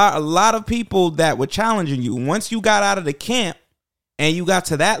had a lot of people that were challenging you. Once you got out of the camp and you got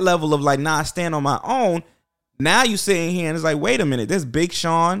to that level of like, nah, I stand on my own. Now you sitting here and it's like, wait a minute. There's Big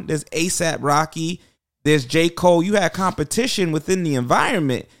Sean. There's A$AP Rocky. There's J. Cole. You had competition within the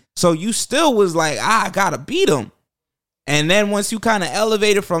environment. So you still was like, I gotta beat him. And then once you kind of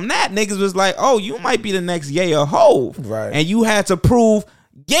elevated from that, niggas was like, oh, you might be the next Ye or Hove. Right. And you had to prove,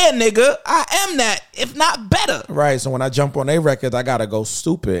 yeah, nigga, I am that, if not better. Right. So when I jump on their records, I gotta go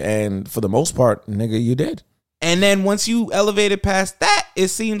stupid. And for the most part, nigga, you did. And then once you elevated past that, it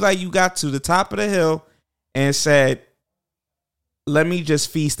seems like you got to the top of the hill and said, let me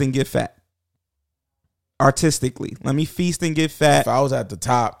just feast and get fat. Artistically, let me feast and get fat. If I was at the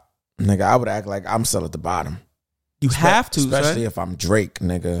top, nigga, I would act like I'm still at the bottom. You have to, especially if I'm Drake,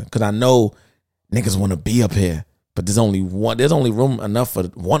 nigga, because I know niggas want to be up here, but there's only room enough for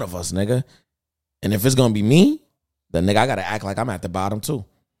one of us, nigga. And if it's gonna be me, then nigga, I gotta act like I'm at the bottom too.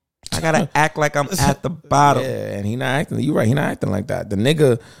 I gotta act like I'm at the bottom. Yeah, and he not acting. You right, he not acting like that. The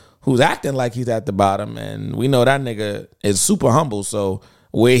nigga who's acting like he's at the bottom, and we know that nigga is super humble. So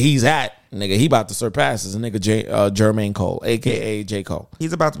where he's at, nigga, he about to surpass his nigga Jermaine Cole, a.k.a. J. Cole.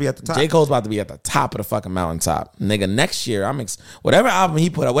 He's about to be at the top. J. Cole's about to be at the top of the fucking mountaintop. Nigga, next year, whatever album he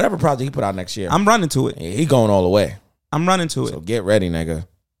put out, whatever project he put out next year, I'm running to it. He going all the way. I'm running to it. So get ready, nigga.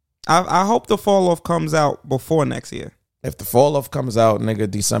 I hope the Fall Off comes out before next year. If the Fall Off comes out,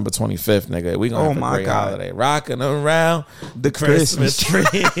 nigga, December 25th, nigga, we gonna have a great holiday. Rocking around the Christmas tree.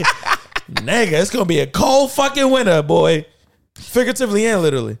 Nigga, it's gonna be a cold fucking winter, boy. Figuratively and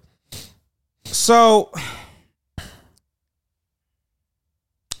literally. So,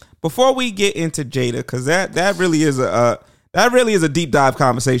 before we get into Jada, because that really is a deep dive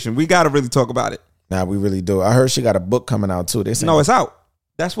conversation. We got to really talk about it. Nah, we really do. I heard she got a book coming out too. No, it's out.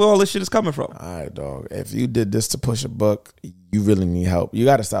 That's where all this shit is coming from. All right, dog. If you did this to push a book, you really need help. You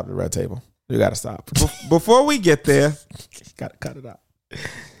got to stop the red table. You got to stop. Before we get there, got to cut it out.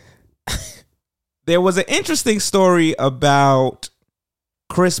 There was an interesting story about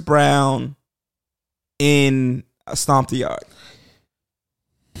Chris Brown in Stomp the Yard.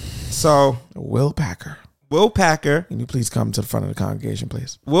 So, Will Packer. Can you please come to the front of the congregation,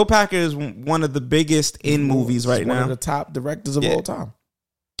 please? Will Packer is one of the biggest in movies right now. One of the top directors of all time.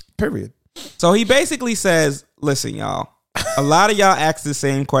 Period. So he basically says, listen, y'all, a lot of y'all ask the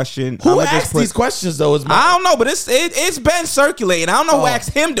same question. Who asked these questions, though? I don't know, but it's been circulating. I don't know who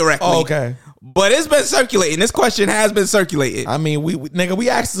asked him directly. Oh, okay. But it's been circulating. This question has been circulating. I mean, we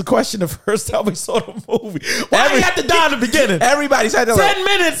asked the question the first time we saw the movie. Why we have to die in the beginning? Everybody's had to 10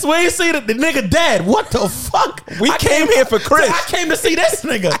 minutes. We ain't see the nigga dead. What the fuck? We came here for Chris. I came to see this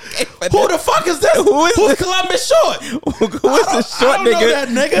nigga. Who the fuck is this? Who's Columbus Short? Who is this short nigga? That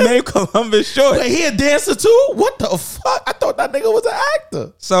nigga named Columbus Short? Wait, he a dancer too? What the fuck? I thought that nigga was an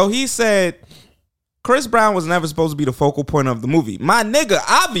actor. So he said Chris Brown was never supposed to be the focal point of the movie. My nigga,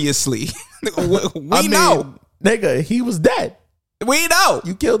 obviously. we know. Nigga, he was dead. We know.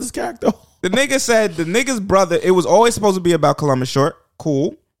 You killed this character. The nigga said the nigga's brother, it was always supposed to be about Columbus Short.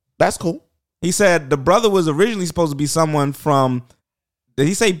 Cool. That's cool. He said the brother was originally supposed to be someone from, did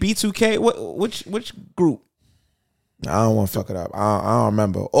he say B2K? Which group? I don't want to fuck it up. I don't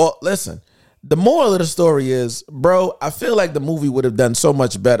remember. Oh, listen. The moral of the story is, bro, I feel like the movie would have done so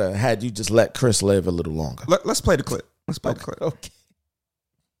much better had you just let Chris live a little longer. Let's play the clip. Okay.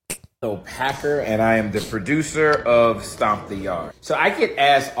 So Packer, and I am the producer of Stomp the Yard. So I get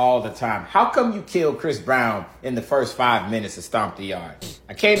asked all the time, how come you killed Chris Brown in the first 5 minutes of Stomp the Yard?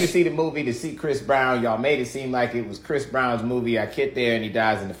 I came to see the movie to see Chris Brown. Y'all made it seem like it was Chris Brown's movie. I get there and he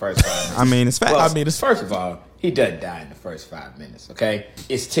dies in the first 5 minutes. I mean, it's fact. Well, first of all, he doesn't die in the first 5 minutes, okay?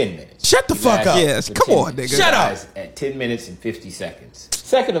 It's 10 minutes. Shut the fuck up. Yes, come on, nigga. Shut up. At 10 minutes and 50 seconds.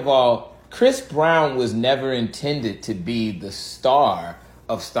 Second of all, Chris Brown was never intended to be the star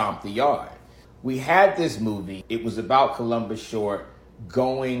of Stomp the Yard. We had this movie. It was about Columbus Short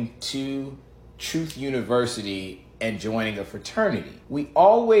going to Truth University and joining a fraternity. We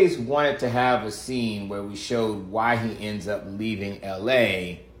always wanted to have a scene where we showed why he ends up leaving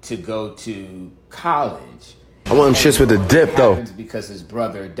LA to go to college. I want them shits with the dip, though. Because his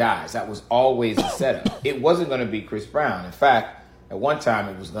brother dies. That was always the setup. It wasn't going to be Chris Brown. In fact, at one time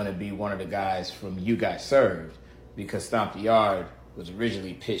it was going to be one of the guys from You Got Served, because Stomp the Yard was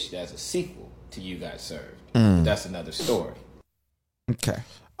originally pitched as a sequel to You Got Served. But that's another story. Okay.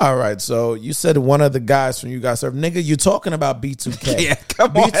 All right, so you said one of the guys from You Got Served. Nigga, you talking about B2K. Yeah,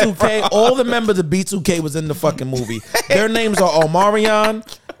 come on, B2K, all the members of B2K was in the fucking movie. Their names are Omarion,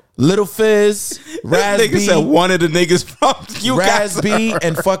 Little Fizz, Raz Nigga B, said one of the niggas from You Got Raz B, Served.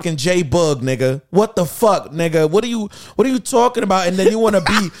 and fucking J Bug, nigga. What the fuck, nigga? What are you talking about? And then you want to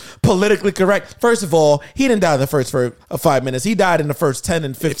be politically correct. First of all, he didn't die in the first 5 minutes. He died in the first 10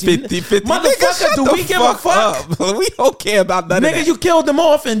 and 15. 50. Motherfucker, do we give a fuck? We don't care about none of Nigga, that. you killed them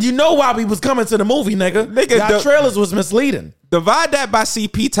off, and you know why we was coming to the movie, nigga. Y'all trailers was misleading. Divide that by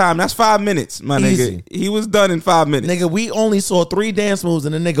CP time. That's 5 minutes, my Easy. nigga. He was done in 5 minutes. Nigga, we only saw 3 dance moves,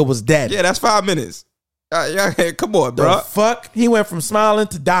 and the nigga was dead. Yeah, that's 5 minutes. Come on, The bro. fuck? He went from smiling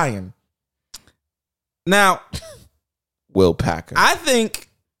to dying. Now, Will Packer. I think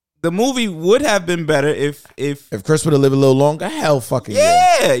the movie would have been better if Chris would have lived a little longer, hell fucking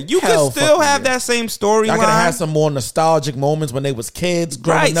yeah, you Hell could still fucking have yeah. that same storyline. Y'all could have had some more nostalgic moments when they was kids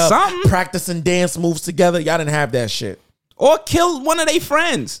growing Right, up, something. practicing dance moves together. Y'all didn't have that shit. Or kill one of their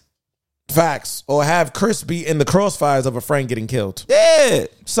friends. Facts. Or have Chris be in the crossfires of a friend getting killed. Yeah.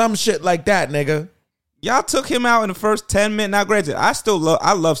 Some shit like that, nigga. Y'all took him out in the first 10 minutes. Now, granted,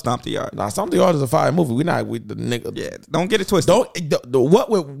 I love Stomp the Yard. Nah, Stomp the Yard is a fire movie. We the nigga. Yeah, don't get it twisted.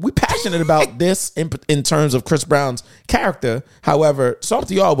 We passionate about this in terms of Chris Brown's character. However, Stomp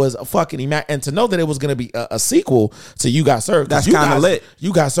the Yard was a fucking and to know that it was going to be a sequel to You Got Served. That's kind of lit.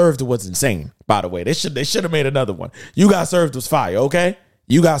 You Got Served was insane. By the way, they should have made another one. You Got Served was fire. Okay,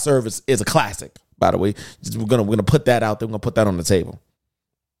 You Got Served is a classic. By the way, we're gonna put that out there. We're gonna put that on the table.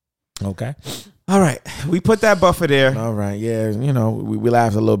 Okay. All right, we put that buffer there. All right, yeah, you know, we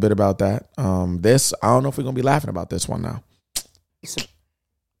laughed a little bit about that. This, I don't know if we're gonna be laughing about this one now. I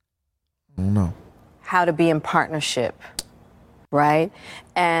don't know. How to be in partnership, right?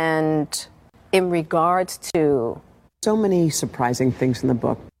 And in regards to so many surprising things in the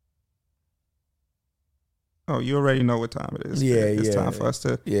book. Oh, you already know what time it is. Yeah, it's time for us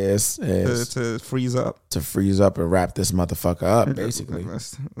to to freeze up, and wrap this motherfucker up. Basically,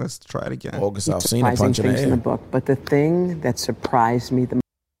 let's try it again. August Alsina Surprising punching things in the the book, but the thing that surprised me the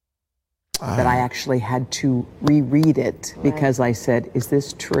most that I actually had to reread it because I said, "Is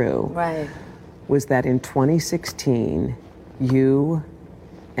this true?" Right. Was that in 2016, you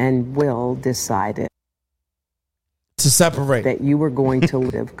and Will decided to separate, that you were going to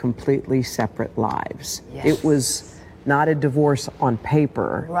live completely separate lives. Yes. It was not a divorce on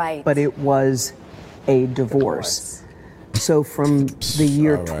paper, Right. but it was a divorce. So from the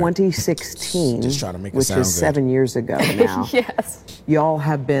year 2016, Just try to make it which sound is good. 7 years ago now, Yes. y'all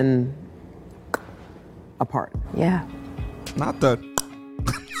have been apart. Yeah. Not the.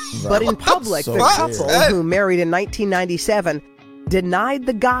 But in public, So the weird. couple, who married in 1997, denied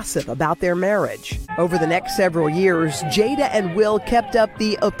the gossip about their marriage. Over the next several years, Jada and Will kept up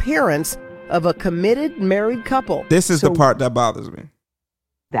the appearance of a committed married couple. This is the part that bothers me.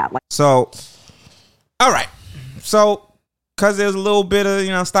 That So, all right. So, because there's a little bit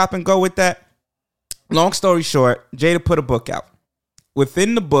of, stop and go with that. Long story short, Jada put a book out.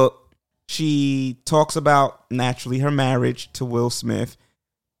 Within the book, she talks about, naturally, her marriage to Will Smith.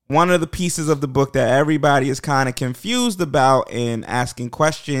 One of the pieces of the book that everybody is kind of confused about and asking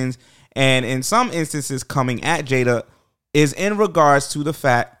questions, and in some instances coming at Jada, is in regards to the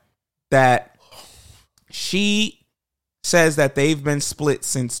fact that she says that they've been split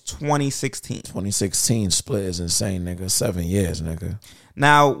since 2016. 2016 split is insane, nigga. 7 years, nigga.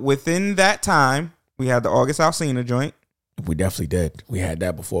 Now, within that time, we had the August Alsina joint. We definitely did. We had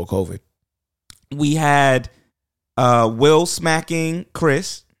that before COVID. We had Will smacking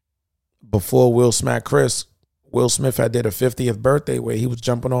Chris. Before Will smacked Chris, Will Smith had did a 50th birthday where he was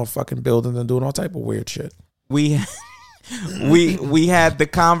jumping off fucking buildings and doing all type of weird shit. We had the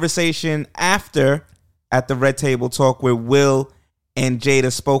conversation after at the Red Table Talk where Will and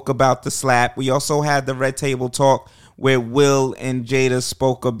Jada spoke about the slap. We also had the Red Table Talk where Will and Jada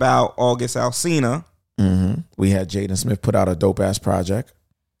spoke about August Alsina. Mm-hmm. We had Jaden Smith put out a dope ass project.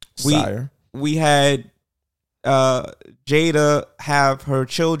 We had Jada have her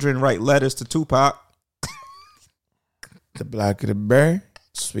children write letters to Tupac. The blacker the berry,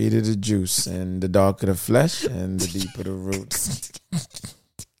 sweeter the juice, and the darker the flesh, and the deeper the roots.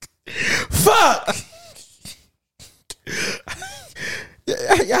 Fuck!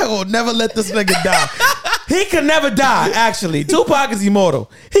 Y'all will never let this nigga die. He could never die, actually. Tupac is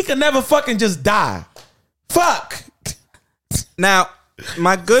immortal. He could never fucking just die. Fuck! Now,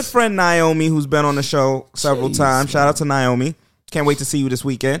 my good friend Naomi, who's been on the show several times, shout out to Naomi. Can't wait to see you this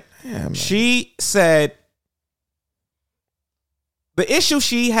weekend. Yeah, she said the issue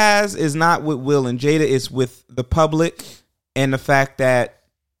she has is not with Will and Jada, it's with the public and the fact that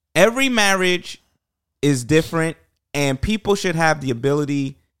every marriage is different and people should have the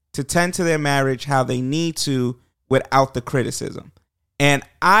ability to tend to their marriage how they need to without the criticism. And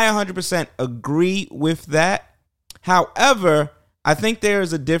I 100% agree with that. However, I think there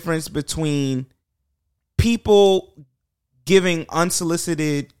is a difference between people giving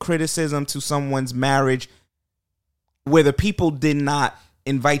unsolicited criticism to someone's marriage where the people did not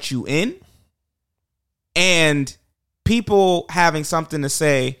invite you in and people having something to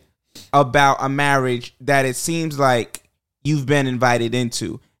say about a marriage that it seems like you've been invited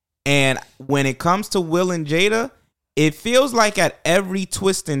into. And when it comes to Will and Jada, it feels like at every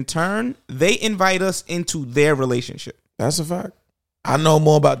twist and turn, they invite us into their relationship. That's a fact. I know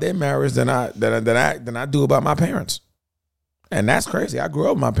more about their marriage than I do about my parents. And that's crazy. I grew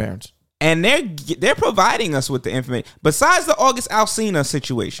up with my parents. And they're providing us with the information. Besides the August Alsina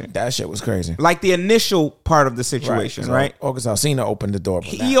situation. That shit was crazy. Like the initial part of the situation, right? August Alsina opened the door.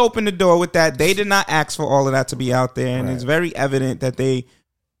 He opened the door with that. They did not ask for all of that to be out there. And it's very evident that they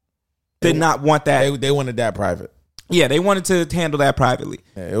did not want that. They wanted that private. Yeah, they wanted to handle that privately.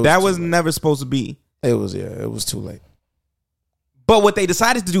 Yeah, that was never supposed to be. It was too late. But what they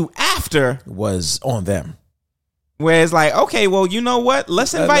decided to do after was on them. Where it's like, okay, well, you know what?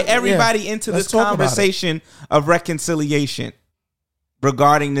 Let's invite everybody into this conversation of reconciliation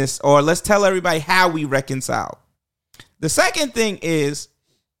regarding this, or let's tell everybody how we reconcile. The second thing is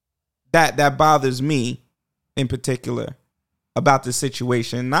that bothers me in particular about this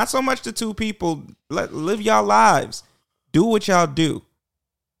situation. Not so much the two people, live y'all lives, do what y'all do,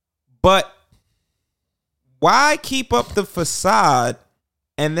 but why keep up the facade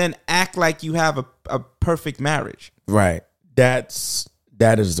and then act like you have a perfect marriage? Right. That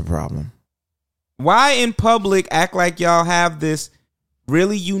is the problem. Why in public act like y'all have this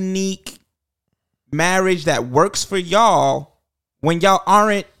really unique marriage that works for y'all when y'all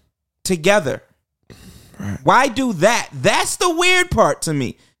aren't together? Right. Why do that? That's the weird part to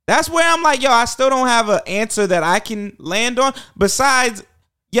me. That's where I'm like, yo, I still don't have an answer that I can land on. Besides,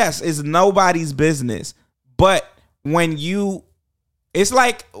 yes, it's nobody's business. But it's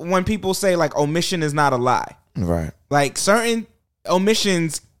like when people say like omission is not a lie. Right. Like certain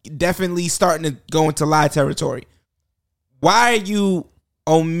omissions definitely starting to go into lie territory. Why are you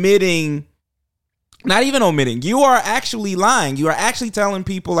omitting? Not even omitting. You are actually lying. You are actually telling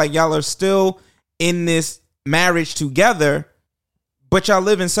people like y'all are still in this marriage together, but y'all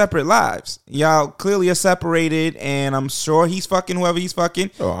live in separate lives. Y'all clearly are separated, and I'm sure he's fucking whoever he's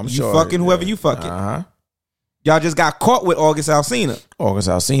fucking. Oh, I'm you sure. Fucking whoever you fucking. Uh-huh. Y'all just got caught with August Alsina. August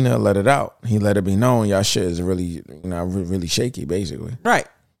Alsina let it out. He let it be known y'all shit is really, really shaky, basically. Right.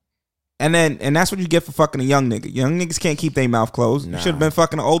 And that's what you get for fucking a young nigga. Young niggas can't keep their mouth closed. Nah. You should have been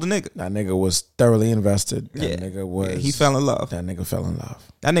fucking an older nigga. That nigga was thoroughly invested. He fell in love. That nigga fell in love.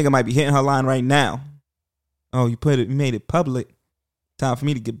 That nigga might be hitting her line right now. Oh, you made it public. Time for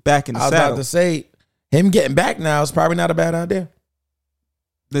me to get back in the saddle. I was about to say, him getting back now is probably not a bad idea.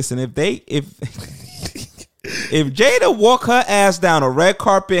 Listen, if Jada walk her ass down a red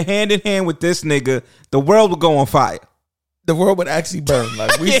carpet hand in hand with this nigga, the world would go on fire. The world would actually burn.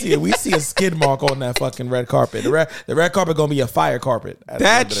 Like we see a skid mark on that fucking red carpet. The red carpet gonna be a fire carpet.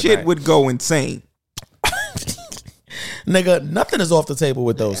 That shit would go insane. Nigga, nothing is off the table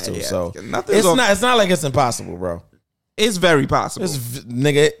with those two. So it's not like it's impossible, bro. It's very possible.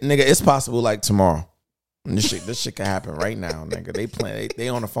 Nigga, it's possible like tomorrow. This shit can happen right now, nigga. They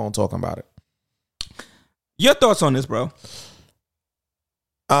on the phone talking about it. Your thoughts on this, bro?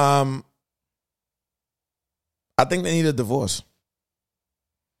 I think they need a divorce.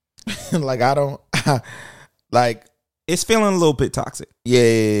 Like it's feeling a little bit toxic.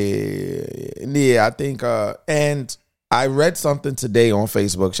 Yeah. I think and I read something today on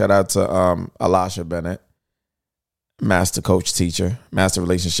Facebook. Shout out to Alasha Bennett. master coach teacher, master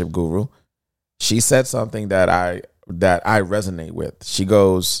relationship guru. She said something that I resonate with. She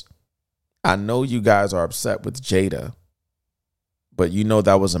goes, I know you guys are upset with Jada, but you know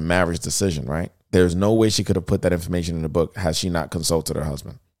that was a marriage decision, right? There's no way she could have put that information in the book had she not consulted her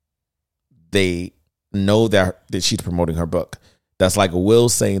husband. They know that she's promoting her book. That's like Will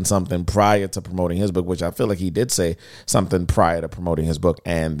saying something prior to promoting his book, which I feel like he did say something prior to promoting his book,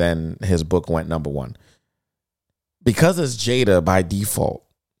 and then his book went number one. Because it's Jada, by default,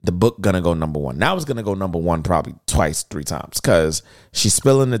 the book gonna go number one. Now it's gonna go number one probably twice, 3 times, because she's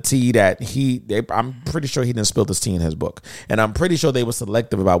spilling the tea that I'm pretty sure he didn't spill this tea in his book. And I'm pretty sure they were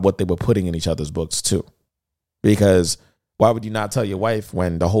selective about what they were putting in each other's books too. Because why would you not tell your wife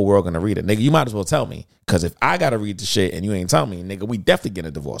when the whole world gonna read it? Nigga, you might as well tell me. Because if I gotta read the shit and you ain't tell me, nigga, we definitely get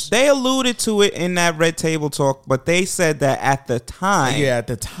a divorce. They alluded to it in that Red Table Talk, but they said that at the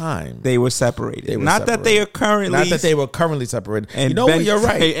time, they were separated. Not that they were currently separated. And you know what? You're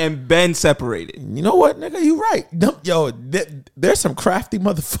right. And been separated. You know what, nigga? You right. Yo, there's some crafty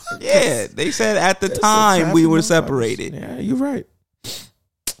motherfuckers. Yeah, they said at the time we were separated. Yeah, you're right.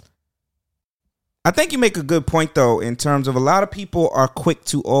 I think you make a good point, though, in terms of a lot of people are quick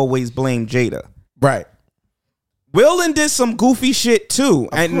to always blame Jada. Right. Willin did some goofy shit, too.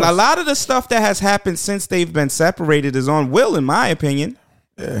 And a lot of the stuff that has happened since they've been separated is on Will, in my opinion.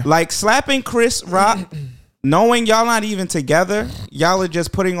 Yeah. Like slapping Chris Rock, knowing y'all not even together. Y'all are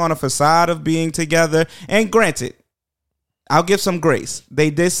just putting on a facade of being together. And granted, I'll give some grace. They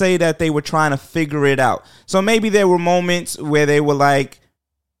did say that they were trying to figure it out. So maybe there were moments where they were like,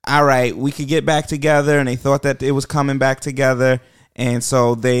 all right, we could get back together, and they thought that it was coming back together, and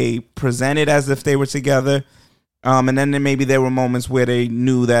so they presented as if they were together, and then maybe there were moments where they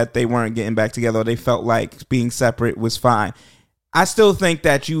knew that they weren't getting back together, or they felt like being separate was fine. I still think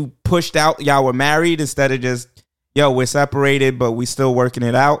that you pushed out y'all were married instead of just, yo, we're separated, but we still working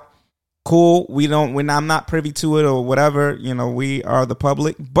it out. Cool, I'm not privy to it or whatever, we are the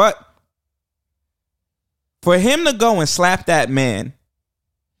public, but for him to go and slap that man,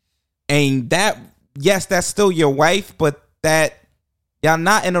 and that, yes, that's still your wife, but that y'all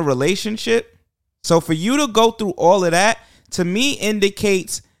not in a relationship. So for you to go through all of that, to me,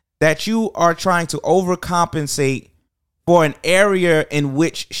 indicates that you are trying to overcompensate for an area in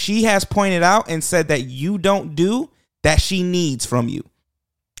which she has pointed out and said that you don't do, that she needs from you.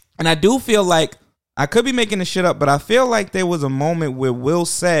 And I do feel like, I could be making this shit up, but I feel like there was a moment where Will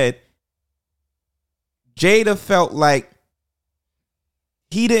said Jada felt like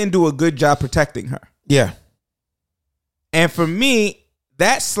he didn't do a good job protecting her. Yeah. And for me,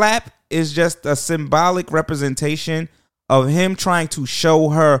 that slap is just a symbolic representation of him trying to show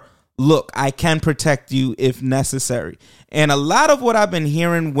her, look, I can protect you if necessary. And a lot of what I've been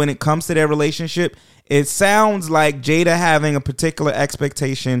hearing when it comes to their relationship, it sounds like Jada having a particular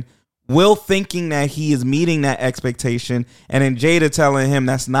expectation, Will thinking that he is meeting that expectation, and then Jada telling him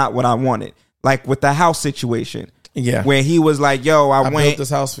that's not what I wanted. Like with the house situation. Yeah. Where he was like, yo, I built this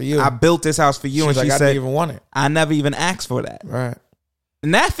house for you. I built this house for you. She's and she like, said, I didn't even want it. I never even asked for that. Right.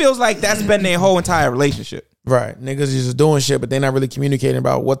 And that feels like that's been their whole entire relationship. Right. Niggas just doing shit, but they're not really communicating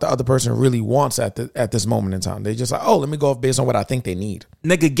about what the other person really wants at this moment in time. They just like, oh, let me go off based on what I think they need.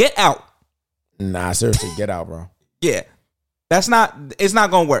 Nigga, get out. Nah, seriously, get out, bro. Yeah. It's not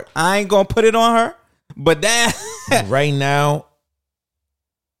going to work. I ain't going to put it on her, but that. Right now,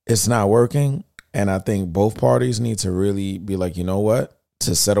 it's not working. And I think both parties need to really be like, you know what?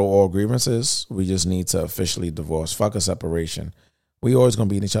 To settle all grievances, we just need to officially divorce. Fuck a separation. We always going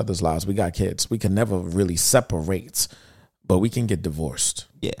to be in each other's lives. We got kids. We can never really separate, but we can get divorced.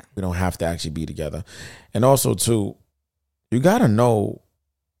 Yeah. We don't have to actually be together. And also, too, you got to know,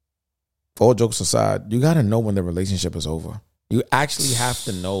 all jokes aside, you got to know when the relationship is over. You actually have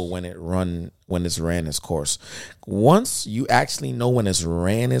to know when it's ran its course. Once you actually know when it's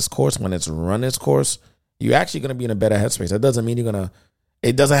ran its course, when it's run its course, you're actually going to be in a better headspace. That doesn't mean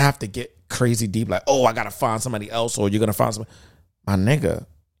it doesn't have to get crazy deep like, oh, I got to find somebody else, or you're going to find somebody. My nigga,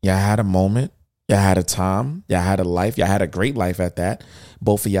 y'all had a moment. Y'all had a time. Y'all had a life. Y'all had a great life at that.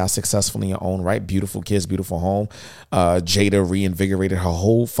 Both of y'all successful in your own right. Beautiful kids, beautiful home. Jada reinvigorated her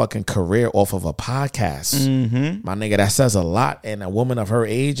whole fucking career off of a podcast. Mm-hmm. My nigga, that says a lot. And a woman of her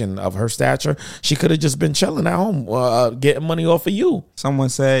age and of her stature, she could have just been chilling at home, getting money off of you. Someone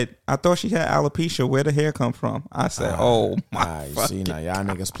said, I thought she had alopecia. Where the hair come from? I said, oh my God. See, now y'all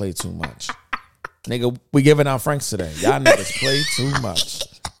niggas play too much. Nigga, we giving out Franks today. Y'all niggas play too much.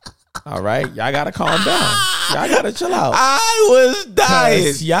 All right, y'all gotta calm down. Y'all gotta chill out. I was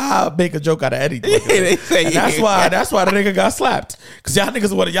dying. Y'all make a joke out of anything. And that's why the nigga got slapped. Cause y'all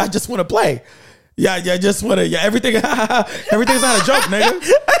niggas y'all just want to play. Yeah, just want to. Yeah, everything's not a joke, nigga.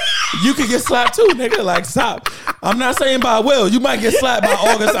 You could get slapped too, nigga. Like, stop. I'm not saying by Will. You might get slapped by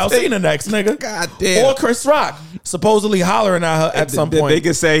August Alsina next, nigga. God damn. Or Chris Rock, supposedly hollering at her at some point. They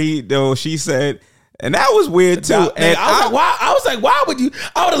could say she said, and that was weird too. And I was like, why would you?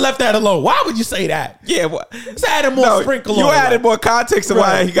 I would have left that alone. Why would you say that? Yeah, let's add more sprinkle. You on added more context to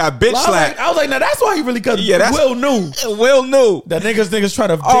why he got bitch slapped. I was like, now that's why he really Will knew. Will knew that niggas trying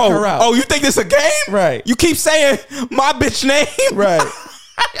to dick her out. Oh, you think this a game? Right. You keep saying my bitch name. Right.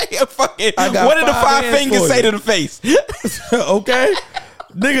 Fucking. What did the 5 fingers say to the face? Okay.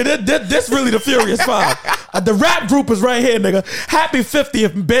 Nigga, this really the Furious 5. The rap group is right here, nigga. Happy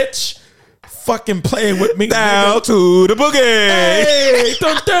 50th, bitch. Fucking playing with me. Down nigga. To the boogie. Hey,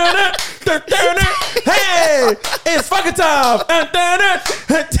 hey, it's fucking time.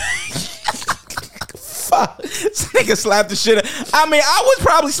 Fuck. This nigga slapped the shit out. I mean, I would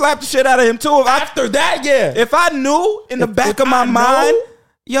probably slap the shit out of him too. After that, yeah. If I knew in the back of my mind,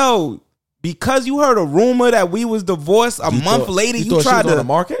 yo, because you heard a rumor that we was divorced a month later, you tried to on the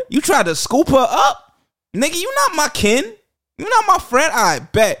market? You tried to scoop her up. Nigga, you not my kin. You not my friend. I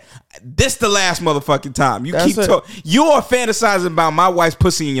bet. This the last motherfucking time. You keep talking. You are fantasizing about my wife's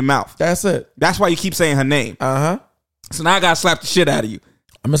pussy in your mouth. That's it. That's why you keep saying her name. So now I gotta slap the shit out of you.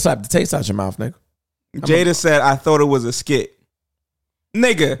 I'm gonna slap the taste out your mouth, nigga. Jada said, I thought it was a skit.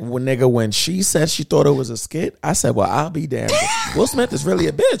 Nigga. When she said she thought it was a skit, I said, well, I'll be damned. Will Smith is really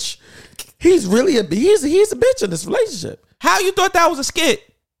a bitch. He's really he's a bitch in this relationship. How you thought that was a skit?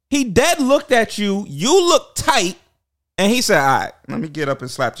 He dead looked at you. You look tight. And he said, all right, let me get up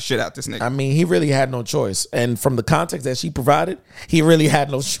and slap the shit out this nigga. I mean, he really had no choice. And from the context that she provided, he really had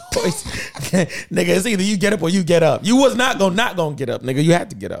no choice. Nigga, it's either you get up or you get up. You was not gonna get up, nigga. You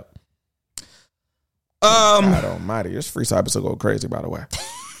had to get up. God almighty. This freestyle episode go crazy, by the way.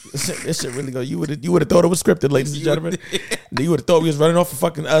 This shit really go. You would have thought it was scripted, ladies and gentlemen. You would have thought we was running off a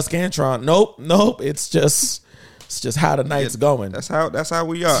fucking Scantron. Nope. It's just how the night's going. That's how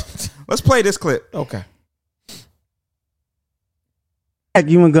we are. Let's play this clip. Okay.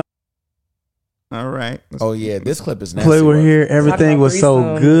 You and all right. Oh yeah, this clip is nasty. Play with here. Everything was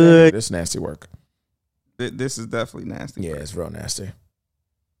so good. This nasty work. This is definitely nasty. Yeah, it's real nasty.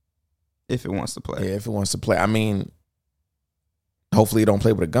 If it wants to play. Yeah, if it wants to play. I mean, hopefully it don't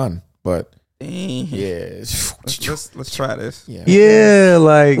play with a gun. But yeah, let's try this. Yeah,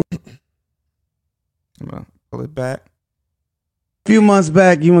 like come on, pull it back. A few months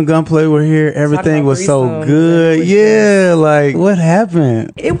back, you and Gunplay were here. Everything was so good. Yeah, like what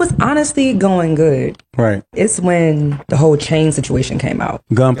happened? It was honestly going good. Right. It's when the whole chain situation came out.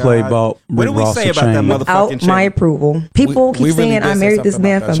 Gunplay bought What did we say about that motherfucking without chain? my approval. People keep saying I married this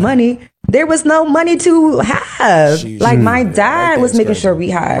man for money. There was no money to have. Like my dad was making sure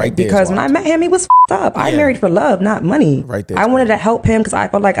we had because when I met him, he was f***ed up. I married for love, not money. Right there. I wanted to help him because I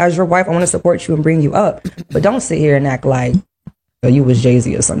felt like as your wife, I want to support you and bring you up. But don't sit here and act like you was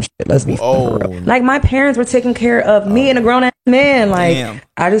Jay-Z or some shit. Let's be for real. Like my parents were taking care of me and a grown ass man. Like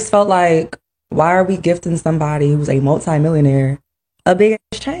I just felt like, why are we gifting somebody who's a multimillionaire a big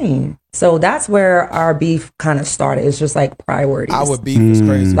ass chain? So that's where our beef kind of started. It's just like priorities. Our beef is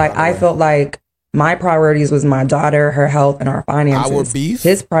crazy. Like I felt like my priorities was my daughter, her health, and our finances. Our beef.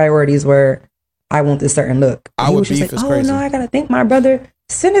 His priorities were, I want this certain look. And Our he was just beef like, is crazy. no, I gotta thank my brother.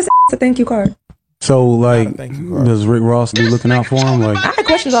 Send his ass a thank you card. So, like, does Rick Ross be looking out for him? Like, I had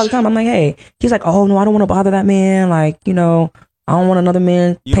questions all the time. I'm like, hey, he's like, oh no, I don't want to bother that man. Like, I don't want another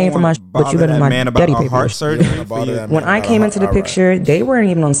man paying for my shit, but you better my daddy papers. When I came into the picture, they weren't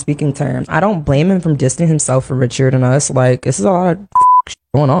even on speaking terms. I don't blame him from distancing himself from Richard and us. Like, this is a lot of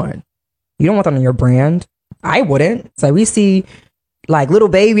going on. You don't want that on your brand. I wouldn't. It's like we see like little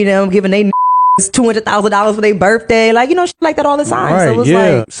baby them giving they $200,000 for their birthday, like shit like that all the time. Right, so it was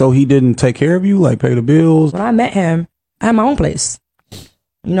like, so he didn't take care of you, like pay the bills. When I met him, I had my own place.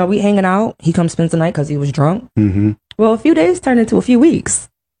 We hanging out. He comes spends the night because he was drunk. Mm-hmm. Well, a few days turned into a few weeks,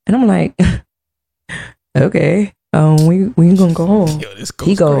 and I'm like, okay, we gonna go home.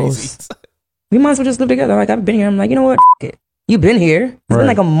 He goes, we might as well just live together. Like I've been here. I'm like, you know what? F- it. You've been here. It's been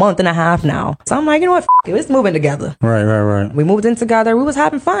like a month and a half now. So I'm like, you know what? F- it. Let's move in together. Right. We moved in together. We was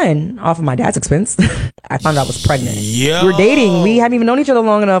having fun off of my dad's expense. I found out I was pregnant. Yo. We were dating. We hadn't even known each other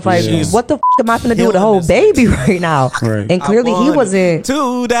long enough. Like, what the f- am I gonna do with a whole baby right now? Right. And clearly he wasn't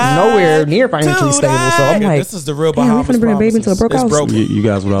nowhere near financially stable. So I'm like, this is the real damn, we finna bring a baby into a broke house. You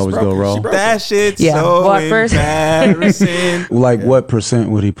guys would always go raw. That shit's Yeah. so Well, at first- embarrassing. Like, what percent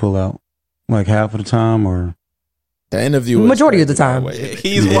would he pull out? Like half of the time, or The interview. Majority of the time.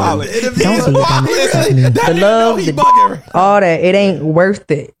 He's wild. The love, all that. It ain't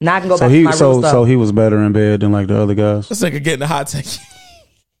worth it. Now I can go back to my real stuff. So he was better in bed than like the other guys. This nigga getting the hot take.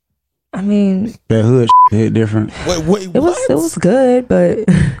 I mean, that hood hit different. Wait, it was good, but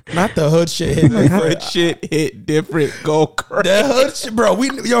not the hood shit hit different. Hood shit hit different. Go crazy. The hood shit, bro.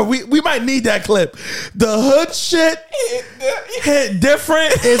 We might need that clip. The hood shit hit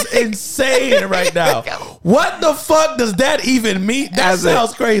different is insane right now. What the fuck does that even mean? That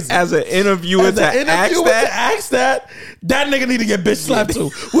sounds crazy. As an interviewer to ask that, that nigga need to get bitch slapped too.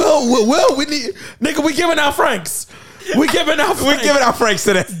 Well, we need nigga. We giving out Franks. We giving out Franks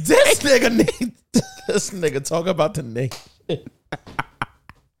today. This nigga talk about the nation.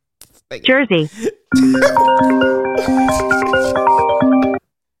 Jersey.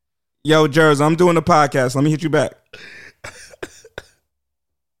 Yo, Jersey, I'm doing the podcast. Let me hit you back.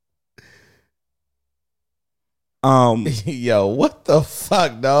 Yo, what the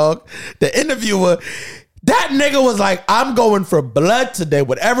fuck, dog? The interviewer, that nigga was like, I'm going for blood today.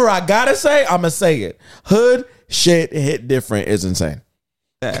 Whatever I gotta say, I'ma say it. Hood shit hit different is insane.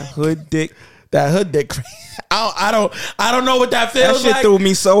 That hood dick. I don't know what that feels like. That shit threw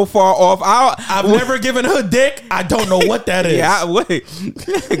me so far off. I've never given hood dick. I don't know what that is.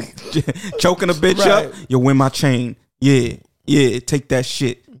 Choking a bitch up. You win my chain. Yeah. Take that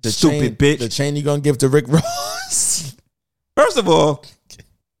shit. Stupid bitch. The chain you gonna give to Rick Ross. First of all,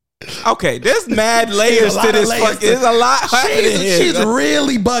 okay, there's mad layers to this. There's a lot happening here. She's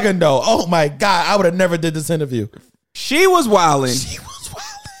really bugging though. Oh my God, I would have never did this interview. She was wilding.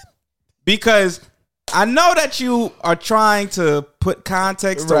 Because I know that you are trying to put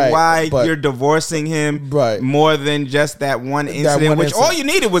context to why you're divorcing him more than just that one incident, all you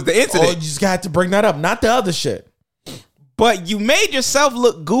needed was the incident. Oh, you just got to bring that up, not the other shit. But you made yourself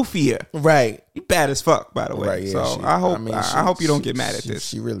look goofier. Right. You bad as fuck, by the way. Right, yeah, so I hope you don't get mad at this.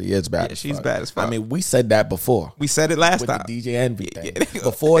 She really is bad. Yeah, she's bad as fuck. I mean, we said that before. We said it last time. With the DJ Envy thing.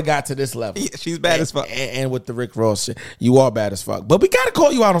 Before it got to this level. Yeah, she's bad as fuck. And with the Rick Ross shit. You are bad as fuck. But we got to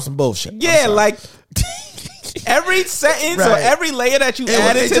call you out on some bullshit. Yeah, like every sentence or every layer that you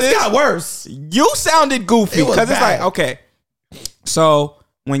added to this got worse. You sounded goofy. Because it's like, okay, so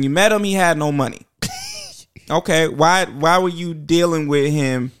when you met him, he had no money. Okay, why were you dealing with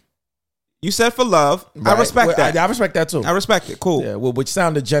him? You said for love. Right. I respect that. I respect that too. I respect it. Cool. Yeah, which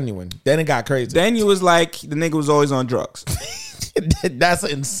sounded genuine. Then it got crazy. Then you was like, the nigga was always on drugs. That's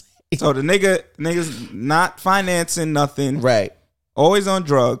insane. So the nigga's not financing nothing. Right. Always on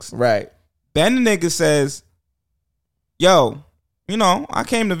drugs. Right. Then the nigga says, yo, you know, I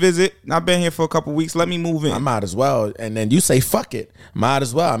came to visit. I've been here for a couple weeks. Let me move in. I might as well. And then you say, fuck it. Might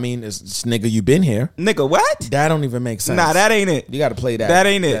as well. I mean, it's nigga, you been here. Nigga, what? That don't even make sense. Nah, that ain't it. You got to play that. That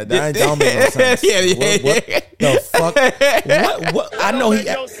ain't it. That don't make no sense. What the fuck? What? I know he...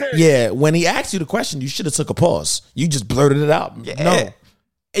 Yeah, when he asked you the question, you should have took a pause. You just blurted it out. Yeah. No.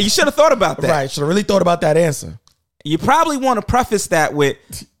 You should have thought about that. Right. Should have really thought about that answer. You probably want to preface that with,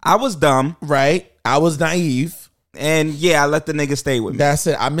 I was dumb. Right. I was naive. And yeah, I let the nigga stay with me. That's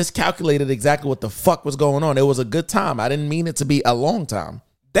it. I miscalculated exactly what the fuck was going on. It was a good time. I didn't mean it to be a long time.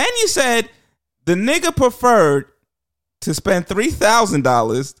 Then you said the nigga preferred to spend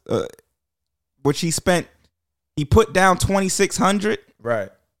 $3,000, which he put down $2,600 right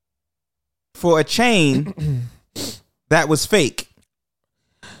for a chain that was fake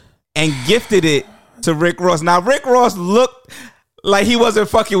and gifted it to Rick Ross. Now Rick Ross looked like he wasn't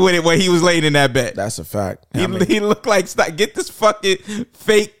fucking with it when he was laying in that bed. That's a fact. He looked like, get this fucking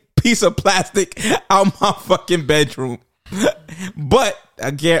fake piece of plastic out my fucking bedroom. But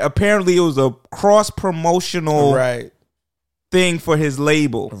again, apparently it was a cross-promotional thing for his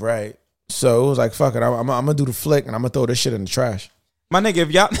label. Right. So it was like, fuck it. I'm gonna do the flick and I'm gonna throw this shit in the trash. My nigga,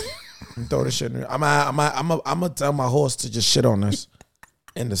 if y'all throw this shit in there. I'm gonna tell my horse to just shit on this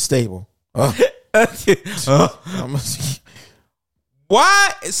in the stable.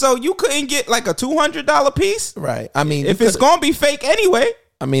 Why? So you couldn't get like a $200 piece? Right. I mean, if it's gonna be fake anyway.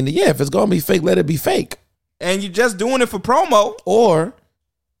 I mean, yeah, if it's gonna be fake, let it be fake. And you're just doing it for promo. Or,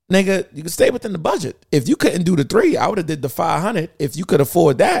 nigga, you can stay within the budget. If you couldn't do the 3, I would have did the $500 if you could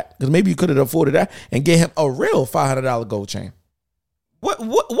afford that. Because maybe you could have afforded that and get him a real $500 gold chain.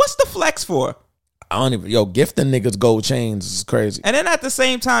 What's the flex for? I don't even, gifting niggas gold chains is crazy. And then at the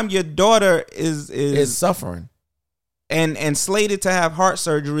same time, your daughter is suffering. And slated to have heart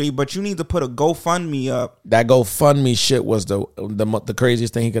surgery, but you need to put a GoFundMe up. That GoFundMe shit was the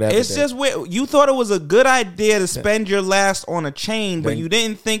craziest thing he could ever do. It's just weird. You thought it was a good idea to spend your last on a chain, but you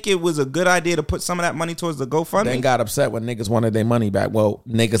didn't think it was a good idea to put some of that money towards the GoFundMe. Then got upset when niggas wanted their money back. Well,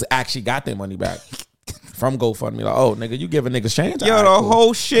 niggas actually got their money back from GoFundMe. Like, oh, nigga, you giving niggas change? Yo, the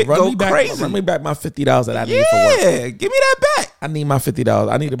whole shit go crazy. Run me back my $50 that I need for work. Yeah, give me that back. I need my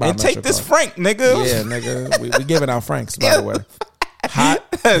 $50. I need to buy and take this Frank, nigga. Yeah, nigga. We giving out Franks, by the way. Hot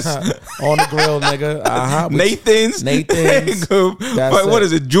on the grill, nigga. Nathan's. But what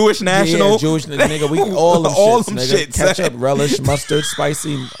is it? Jewish National. Yeah, Jewish nigga. We all them all shits, them nigga. shits. Ketchup, relish, mustard,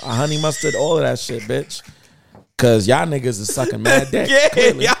 spicy, honey mustard, all of that shit, bitch. Cause y'all niggas is sucking mad dick. Yeah,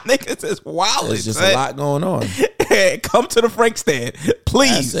 clearly. y'all niggas is wild. There's just a lot going on. Come to the Frank stand,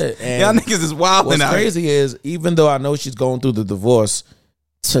 please. That's it. And y'all niggas is wild. What's crazy is, even though I know she's going through the divorce,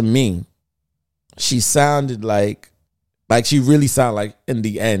 to me, she sounded like she really sounded like in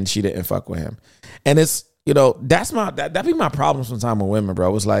the end she didn't fuck with him. And it's, you know, that be my problem sometimes with women,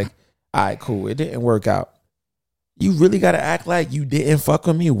 bro. It's like, all right, cool, it didn't work out. You really gotta act like you didn't fuck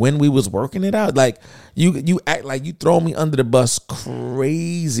with me when we was working it out. Like you act like you throw me under the bus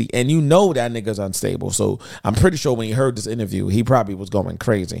crazy, and you know that nigga's unstable. So I'm pretty sure when he heard this interview, he probably was going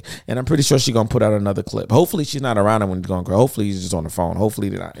crazy. And I'm pretty sure she's gonna put out another clip. Hopefully she's not around him when he's going crazy. Hopefully he's just on the phone. Hopefully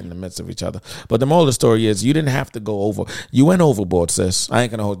they're not in the midst of each other. But the moral of the story is, you didn't have to go over. You went overboard, sis. I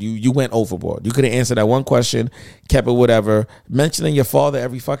ain't gonna hold you. You went overboard. You could have answered that one question, kept it whatever. Mentioning your father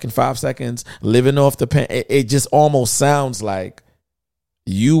every fucking 5 seconds, living off the pen. It just almost sounds like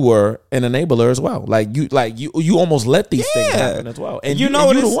you were an enabler as well. Like you almost let these things happen as well. And you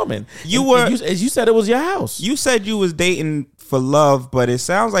know, you're the woman. As you said, it was your house. You said you was dating for love, but it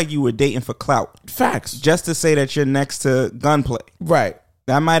sounds like you were dating for clout. Facts. Just to say that you're next to Gunplay. Right.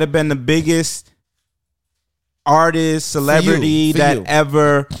 That might have been the biggest artist, celebrity that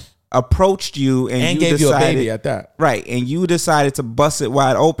ever approached you, and you gave decided, you a baby at that. Right. And you decided to bust it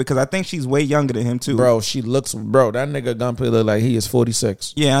wide open, because I think she's way younger than him too. Bro, that nigga Gunplay look like he is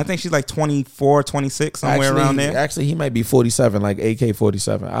 46. Yeah, I think she's like 24, 26, somewhere around there. Actually, he might be 47, like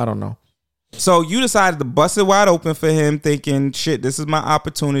AK-47. I don't know. So you decided to bust it wide open for him, thinking, shit, this is my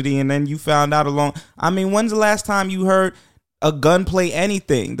opportunity. And then you found out when's the last time you heard a Gunplay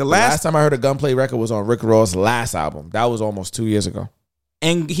anything? The last time I heard a Gunplay record was on Rick Ross' last album. That was almost 2 years ago.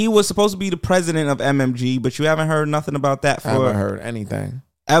 And he was supposed to be the president of MMG, but you haven't heard nothing about that for... I haven't heard anything.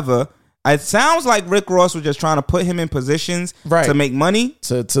 Ever. It sounds like Rick Ross was just trying to put him in positions to make money.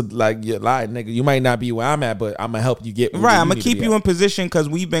 To like, you lie, nigga. You might not be where I'm at, but I'm going to help you get where I'm going to keep you in position because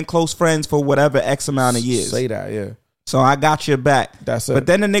we've been close friends for whatever X amount of years. Say that, yeah. So I got your back. That's it. But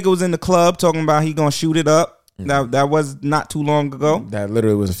then the nigga was in the club talking about he going to shoot it up. That was not too long ago. That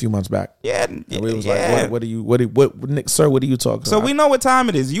literally was a few months back. Yeah, and we was like, what are you, Nick, sir? What are you talking about? So we know what time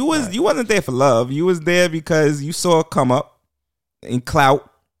it is. You wasn't there for love. You was there because you saw a come up in clout,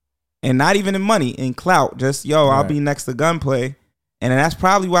 and not even in money, in clout. Just I'll be next to Gunplay. And that's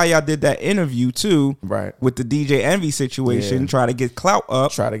probably why y'all did that interview too, right? With the DJ Envy situation, try to get clout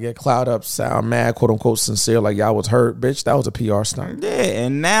up, sound mad, quote unquote sincere, like y'all was hurt, bitch. That was a PR stunt. Yeah,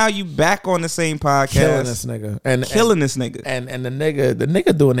 and now you back on the same podcast, killing this nigga, and the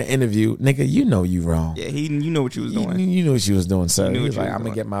nigga doing the interview, nigga. You know you wrong. Yeah, you know what you was doing. You knew what you was doing, sir. He was like, I'm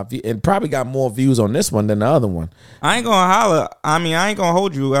gonna get my view, and probably got more views on this one than the other one. I ain't gonna holler. I ain't gonna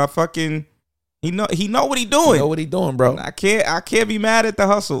hold you. He know what he doing. He know what he doing, bro. I can't be mad at the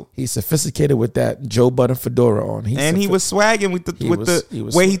hustle. He's sophisticated with that Joe Budden fedora on. He was swagging with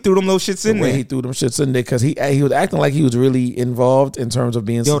the way he threw them little shits in there. The way he threw them shits in there, because he was acting like he was really involved in terms of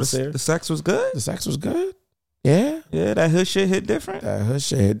being sincere. The sex was good. The sex was good. Yeah. Yeah, that hood shit hit different. That hood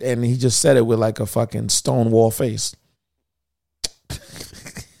shit hit, and he just said it with like a fucking stonewall face.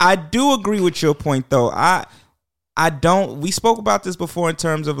 I do agree with your point though. We spoke about this before in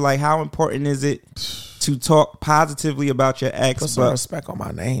terms of like how important is it to talk positively about your ex. Put some respect on my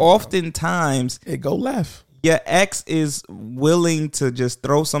name. Oftentimes it go left. Your ex is willing to just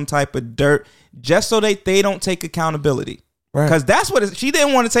throw some type of dirt just so they don't take accountability. Right. Because that's what she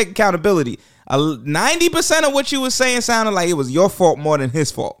didn't want to take accountability. 90% of what you was saying sounded like it was your fault more than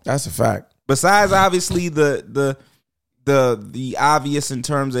his fault. That's a fact. Besides obviously the obvious in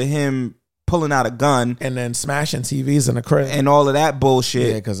terms of him pulling out a gun and then smashing TVs in the crib and all of that bullshit.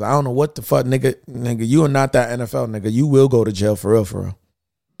 Yeah, because I don't know what the fuck, nigga, you are not that NFL nigga. You will go to jail for real.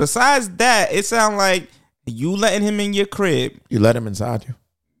 Besides that, it sounds like you letting him in your crib. You let him inside you.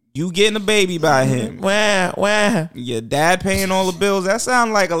 You getting a baby by him. Wah. Your dad paying all the bills. That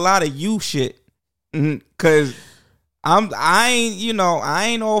sounds like a lot of you shit. Cause I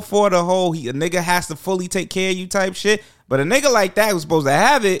ain't all for the whole a nigga has to fully take care of you type shit. But a nigga like that who's supposed to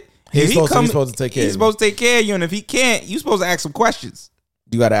have it. He's supposed to take care of you. He's supposed to take care of you, and if he can't, you supposed to ask some questions.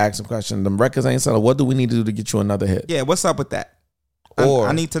 You got to ask some questions. Them records ain't selling. What do we need to do to get you another hit? Yeah, what's up with that? Or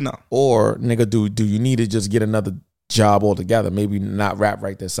I need to know. Or, nigga, do you need to just get another job altogether. Maybe not rap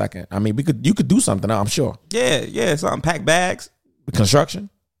right this second. I mean, you could do something, I'm sure. Yeah, something. Pack bags. Construction.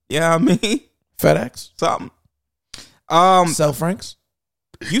 Yeah, I mean. FedEx. Something. Sell Franks.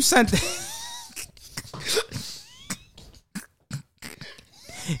 You sent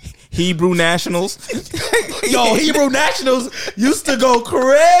Hebrew Nationals. Yo, Hebrew Nationals used to go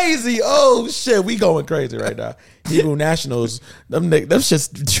crazy. Oh shit, we going crazy right now. Hebrew Nationals, them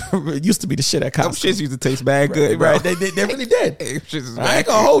shits used to be the shit at Costco. Them shits used to taste bad good, bro. Right? They really did. I ain't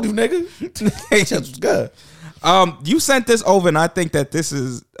gonna hold you, nigga. Shit was good. You sent this over, and I think that this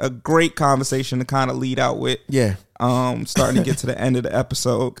is a great conversation to kind of lead out with. Yeah. Starting to get to the end of the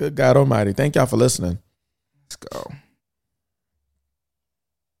episode. Good God Almighty! Thank y'all for listening. Let's go.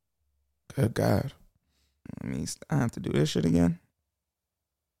 Good God. I have to do this shit again.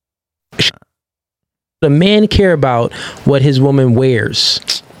 The man care about what his woman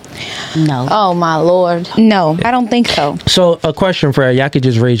wears? No. Oh my Lord. No, I don't think so. So a question for y'all could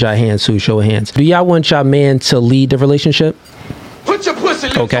just raise your hands too, show of hands. Do y'all want y'all man to lead the relationship? Put your pussy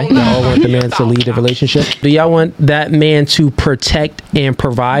lips Okay, on y'all want the man to lead the relationship. Do y'all want that man to protect and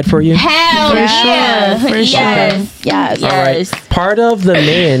provide for you? Hell yeah. For sure. Yes. All right. Part of the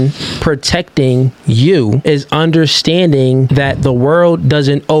man protecting you is understanding that the world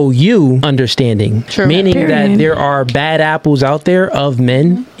doesn't owe you understanding. True. Meaning that there are bad apples out there of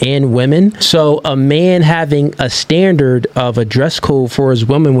men and women. So a man having a standard of a dress code for his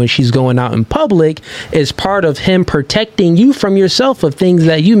woman when she's going out in public is part of him protecting you from yourself of things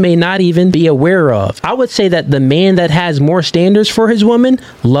that you may not even be aware of. I would say that the man that has more standards for his woman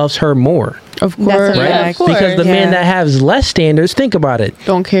loves her more. Of course. Right? Of course. Because the man that has less standards, think about it.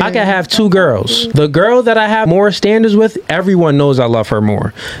 Don't care. I can have two girls. The girl that I have more standards with, everyone knows I love her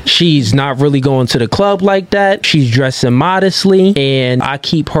more. She's not really going to the club like that. She's dressing modestly, and I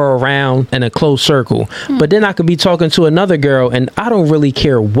keep her around in a close circle. But then I could be talking to another girl, and I don't really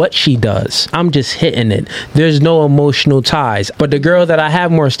care what she does. I'm just hitting it. There's no emotional ties. But the girl that I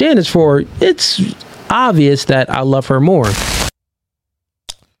have more standards for, it's obvious that I love her more.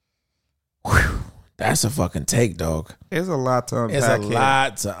 Whew, that's a fucking take, dog. There's a lot to unpack. It's a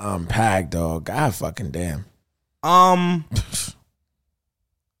lot to unpack, dog. God fucking damn. The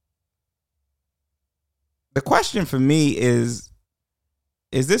question for me is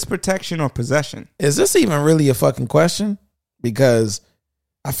this protection or possession? Is this even really a fucking question? Because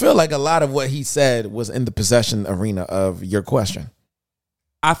I feel like a lot of what he said was in the possession arena of your question.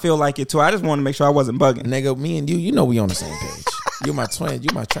 I feel like it too. I just want to make sure I wasn't bugging. Nigga, me and you know we on the same page. You my twin. You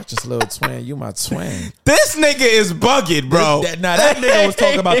my treacherous little twin. You my twin. This nigga is bugging, bro. That nigga was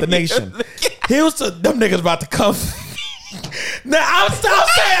talking about the nation. He was them niggas about to come. Now I'm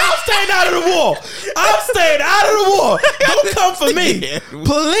staying out of the war. I'm staying out of the war. Don't come for me,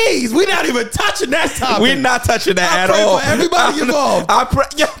 please. We're not even touching that topic. We're not touching that at all. For everybody involved. I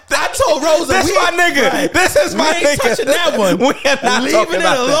told Rosa, this is my nigga. Right. This is my nigga. We ain't touching that one. We are not leaving it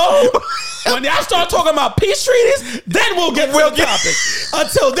alone. When y'all start talking about peace treaties, then we'll get to the topic.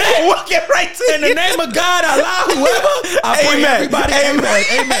 Until then, we'll get right to in the name of God, Allah, whoever, I pray everybody,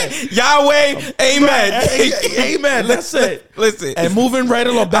 amen. Yahweh, amen. Amen. That's it. Listen. And moving right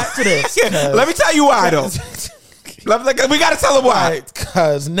along back to this. Let me tell you why, though. We got to tell them why.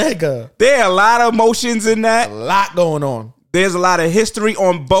 Because, nigga. There are a lot of emotions in that. A lot going on. There's a lot of history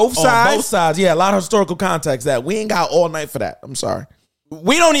on both sides. On both sides, yeah. A lot of historical context that we ain't got all night for that. I'm sorry.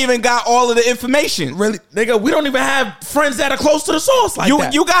 We don't even got all of the information. Really, nigga, we don't even have friends that are close to the source like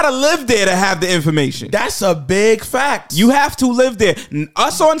that. You gotta live there to have the information. That's a big fact. You have to live there.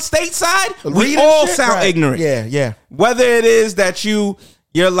 Us on stateside, we all sound ignorant. Yeah. Whether it is that you're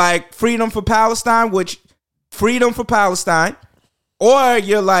like freedom for Palestine, or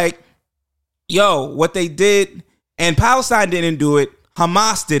you're like, yo, what they did, and Palestine didn't do it.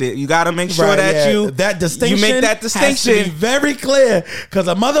 Hamas did it. You got to make sure that distinction you make that distinction has to be very clear, because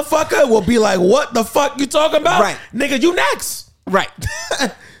a motherfucker will be like, "What the fuck you talking about, right, nigga? You next, right?"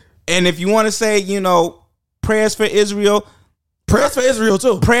 And if you want to say, prayers for Israel, prayers for Israel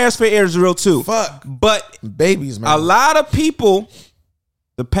too. Fuck, but babies, man. A lot of people,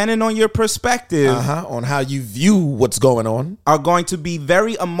 depending on your perspective, on how you view what's going on, are going to be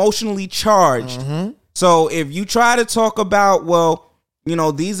very emotionally charged. Mm-hmm. So if you try to talk about,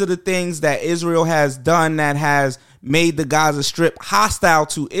 these are the things that Israel has done that has made the Gaza Strip hostile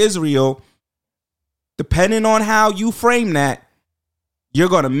to Israel, depending on how you frame that, you're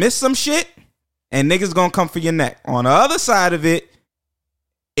going to miss some shit and niggas going to come for your neck. On the other side of it,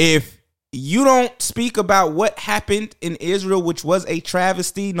 if you don't speak about what happened in Israel, which was a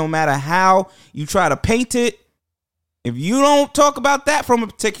travesty, no matter how you try to paint it, if you don't talk about that from a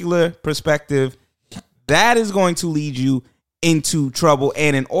particular perspective, that is going to lead you into trouble.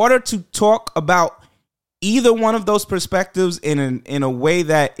 And in order to talk about either one of those perspectives in a way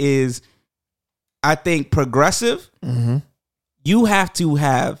that is, I think, progressive, you have to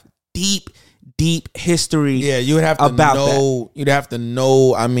have deep history. Yeah, you would have to about know. That. You'd have to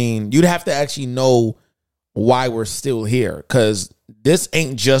know. I mean, you'd have to actually know why we're still here, because this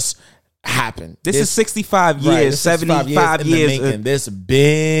ain't just happened. This is 65 years, right, 75 years. In the making. This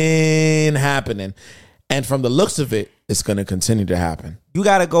been happening, and from the looks of it, it's going to continue to happen. You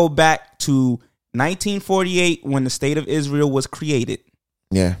got to go back to 1948 when the state of Israel was created.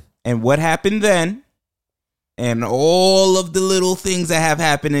 Yeah, and what happened then, and all of the little things that have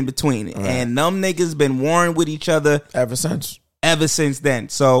happened in between. Right. And them niggas been warring with each other ever since then.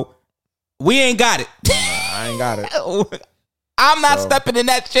 So we ain't got it. I ain't got it. I'm not stepping in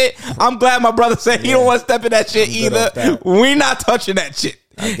that shit. I'm glad my brother said he don't want to step in that shit either. We not touching that shit.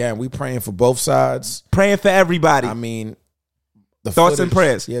 Again, we praying for both sides. Praying for everybody. I mean, the thoughts footage, and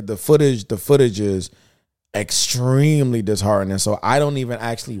prayers. Yeah, the footage is extremely disheartening. So I don't even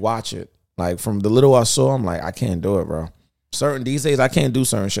actually watch it. Like, from the little I saw, I'm like, I can't do it, bro. These days, I can't do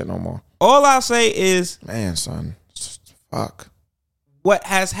certain shit no more. All I'll say is, man, son, fuck. What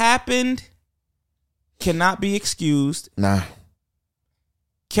has happened cannot be excused. Nah.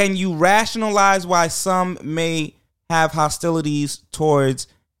 Can you rationalize why some may have hostilities towards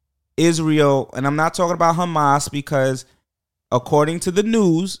Israel? And I'm not talking about Hamas, because according to the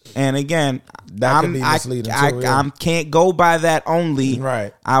news, and again, I can't go by that only.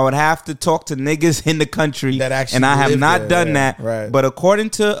 Right. I would have to talk to niggas in the country that actually, and I have not done that. Right. But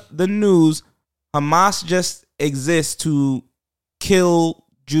according to the news, Hamas just exists to kill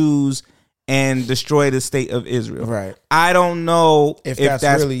Jews and destroy the state of Israel. Right. I don't know if that's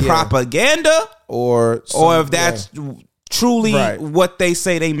really, propaganda or if that's truly what they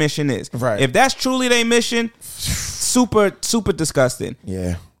say their mission is. Right. If that's truly their mission, super disgusting.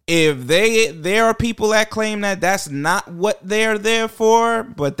 Yeah. If there are people that claim that that's not what they're there for,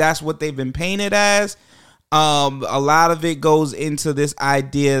 but that's what they've been painted as, a lot of it goes into this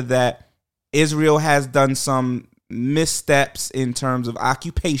idea that Israel has done some missteps in terms of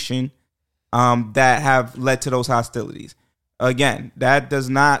occupation that have led to those hostilities. Again, that does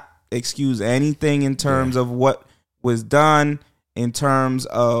not excuse anything in terms of what was done, in terms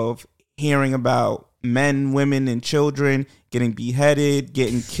of hearing about men, women, and children getting beheaded,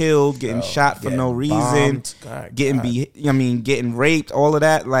 getting killed, getting shot for no reason, getting raped, all of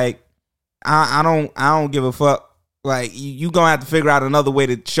that. Like, I don't give a fuck. Like, you gonna have to figure out another way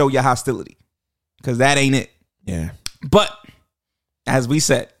to show your hostility, because that ain't it. Yeah. But as we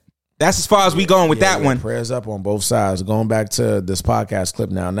said, that's as far as we going with that one. Prayers up on both sides. Going back to this podcast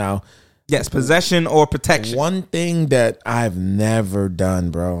clip now. Yes, possession or protection. One thing that I've never done,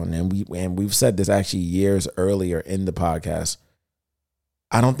 bro, and we've said this actually years earlier in the podcast.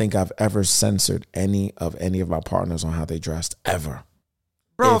 I don't think I've ever censored any of my partners on how they dressed ever.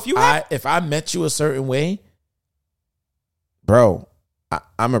 Bro, if I met you a certain way, bro,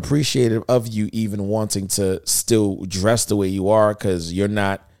 I'm appreciative of you even wanting to still dress the way you are, because you're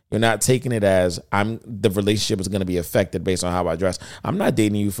not taking it as the relationship is going to be affected based on how I dress. I'm not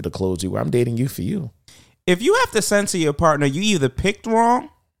dating you for the clothes you wear. I'm dating you for you. If you have to censor your partner, you either picked wrong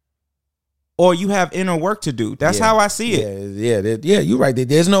or you have inner work to do. That's how I see it. Yeah, you're right.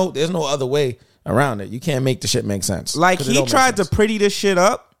 There's no other way around it. You can't make the shit make sense. Like, he tried to pretty this shit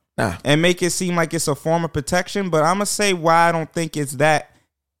up and make it seem like it's a form of protection, but I'm going to say why I don't think it's that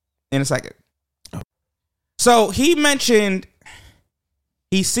in a second. So he mentioned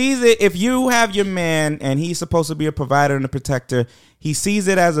he sees it, if you have your man and he's supposed to be a provider and a protector, he sees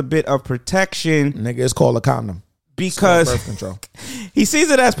it as a bit of protection. Nigga, it's called a condom. Because birth control. He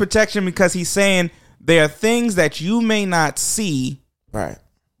sees it as protection because he's saying there are things that you may not see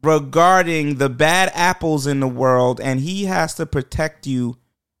regarding the bad apples in the world, and he has to protect you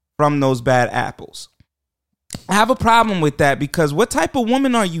from those bad apples. I have a problem with that, because what type of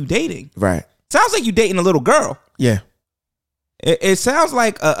woman are you dating? Right. Sounds like you dating a little girl. Yeah. It sounds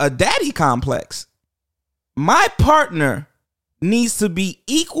like a daddy complex. My partner needs to be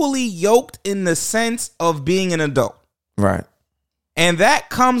equally yoked in the sense of being an adult. Right. And that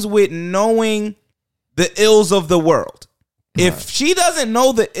comes with knowing the ills of the world. If she doesn't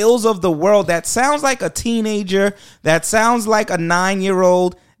know the ills of the world, that sounds like a teenager. That sounds like a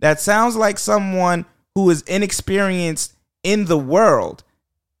 9-year-old. That sounds like someone who is inexperienced in the world.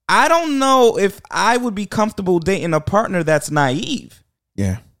 I don't know if I would be comfortable dating a partner that's naive.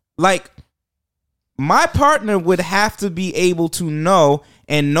 Yeah. Like, my partner would have to be able to know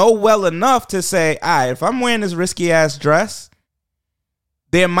and know well enough to say, all right, if I'm wearing this risky ass dress,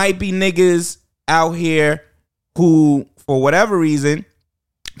 there might be niggas out here who, for whatever reason,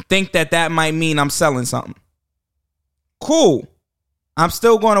 think that might mean I'm selling something. Cool. I'm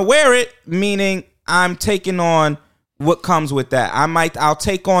still going to wear it, meaning I'm taking on what comes with that. I'll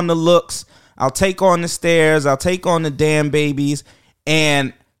take on the looks. I'll take on the stares. I'll take on the damn babies.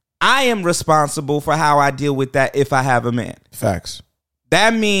 And I am responsible for how I deal with that if I have a man. Facts.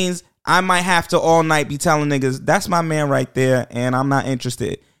 That means I might have to all night be telling niggas, that's my man right there, and I'm not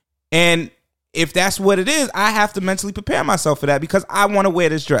interested. And if that's what it is, I have to mentally prepare myself for that because I want to wear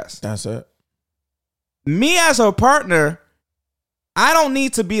this dress. That's it. Me as her partner, I don't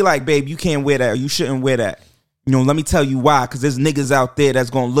need to be like, babe, you can't wear that or you shouldn't wear that. You know, let me tell you why, because there's niggas out there that's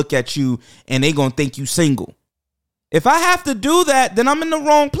going to look at you and they going to think you single. If I have to do that, then I'm in the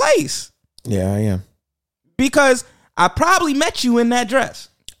wrong place. Yeah, I am. Because I probably met you in that dress.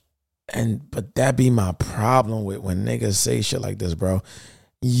 But that be my problem with when niggas say shit like this, bro.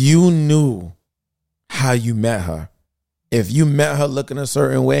 You knew how you met her. If you met her looking a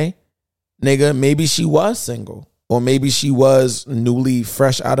certain way, nigga, maybe she was single. Or maybe she was newly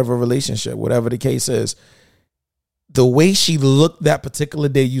fresh out of a relationship, whatever the case is. The way she looked that particular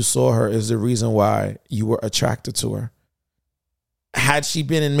day you saw her is the reason why you were attracted to her. Had she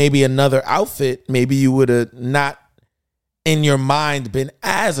been in maybe another outfit, maybe you would have not in your mind been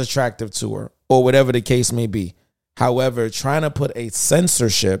as attractive to her or whatever the case may be. However, trying to put a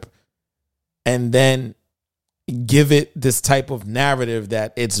censorship and then give it this type of narrative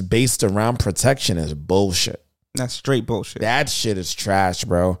that it's based around protection is bullshit. That's straight bullshit. That shit is trash,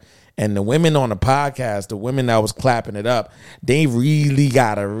 bro. And the women on the podcast, the women that was clapping it up, they really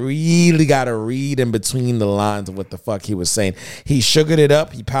gotta read in between the lines of what the fuck he was saying. He sugared it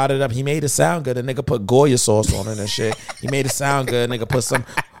up, he powdered it up, he made it sound good. A nigga put Goya sauce on it and shit. He made it sound good. A nigga put some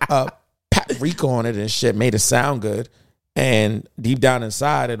paprika on it and shit, made it sound good. And deep down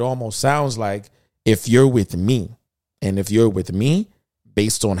inside, it almost sounds like if you're with me, and if you're with me,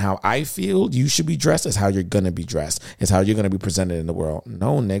 based on how I feel, you should be dressed as how you're going to be dressed. It's how you're going to be presented in the world.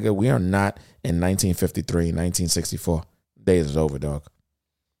 No, nigga, we are not in 1953, 1964. Days is over, dog.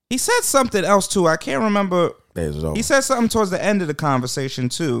 He said something else, too. I can't remember. Days is over. He said something towards the end of the conversation,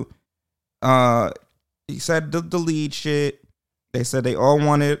 too. He said the lead shit. They said they all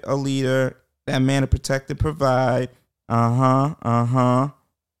wanted a leader. That man to protect and provide.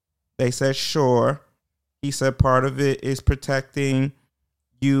 They said, sure. He said part of it is protecting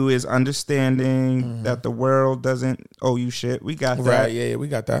you, is understanding that the world doesn't owe you shit. We got that. Right, yeah, we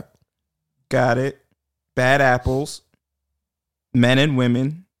got that. Got it. Bad apples. Men and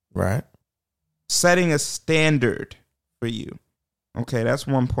women. Right. Setting a standard for you. Okay, that's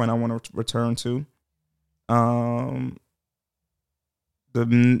one point I want to return to. The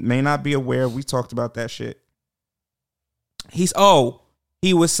may not be aware, we talked about that shit. He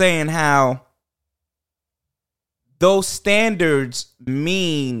was saying how those standards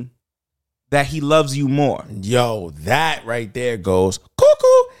mean that he loves you more. Yo, that right there goes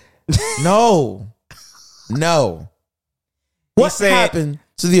cuckoo. No. What happened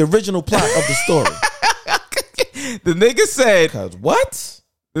to the original plot of the story? The nigga said, what?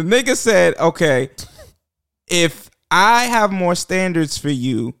 The nigga said, okay, if I have more standards for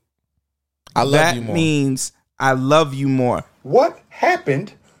you, that means I love you more. What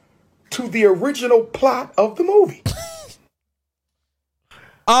happened to the original plot of the movie?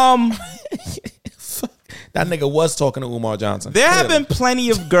 That nigga was talking to Umar Johnson. There have been plenty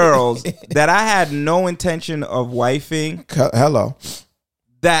of girls that I had no intention of wifing. Hello.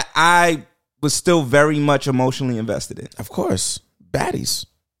 That I was still very much emotionally invested in. Of course. Baddies.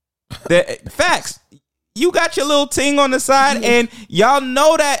 Facts. You got your little ting on the side, and y'all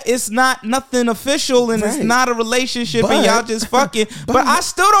know that it's not nothing official and it's not a relationship, and y'all just fucking. But I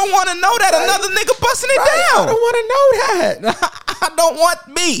still don't want to know that another nigga busting it down. I don't want to know that. I don't want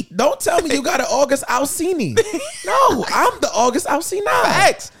me. Don't tell me you got an August Alsini. No, I'm the August Alsina.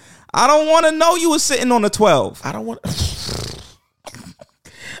 Facts. I don't want to know you was sitting on a 12. I don't want.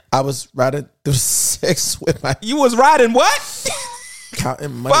 I was riding through 6 with my. You was riding what?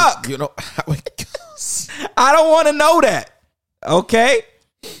 Counting money. Fuck. You know how it goes. I don't want to know that. Okay?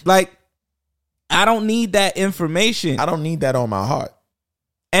 Like, I don't need that information. I don't need that on my heart.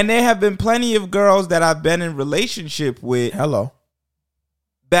 And there have been plenty of girls that I've been in relationship with. Hello.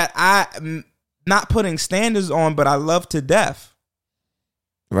 That I'm not putting standards on, but I love to death.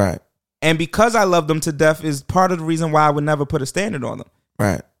 Right. And because I love them to death is part of the reason why I would never put a standard on them.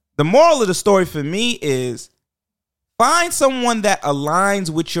 Right. The moral of the story for me is find someone that aligns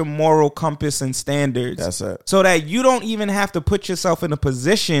with your moral compass and standards. That's it. So that you don't even have to put yourself in a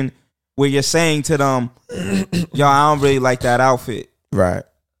position where you're saying to them, yo, I don't really like that outfit. Right.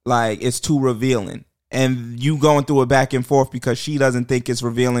 like it's too revealing. And you going through a back and forth because she doesn't think it's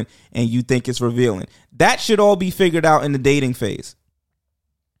revealing and you think it's revealing. That should all be figured out in the dating phase.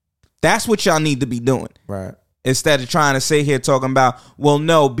 That's what y'all need to be doing. Right. Instead of trying to sit here talking about, well,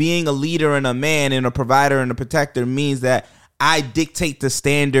 no, being a leader and a man and a provider and a protector means that I dictate the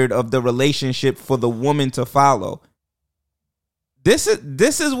standard of the relationship for the woman to follow. This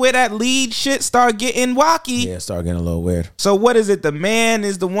is where that lead shit start getting wacky. Yeah, start getting a little weird. So what is it? The man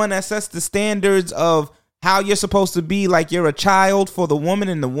is the one that sets the standards of how you're supposed to be, like you're a child for the woman,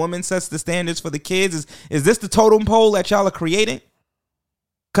 and the woman sets the standards for the kids. Is this the totem pole that y'all are creating?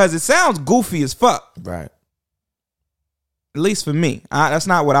 Because it sounds goofy as fuck. Right. At least for me. That's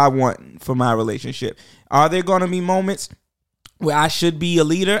not what I want for my relationship. Are there going to be moments where I should be a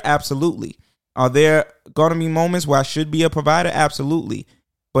leader? Absolutely. Are there going to be moments where I should be a provider? Absolutely.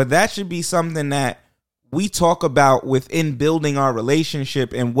 But that should be something that we talk about within building our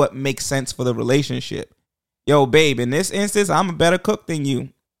relationship and what makes sense for the relationship. Yo, babe, in this instance, I'm a better cook than you.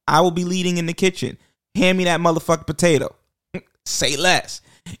 I will be leading in the kitchen. Hand me that motherfucking potato. Say less.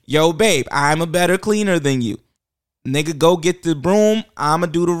 Yo, babe, I'm a better cleaner than you. Nigga, go get the broom. I'm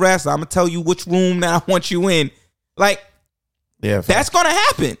going to do the rest. I'm going to tell you which room that I want you in. Like, yeah, that's going to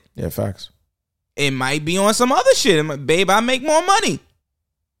happen. Yeah, facts. It might be on some other shit. Babe, I make more money.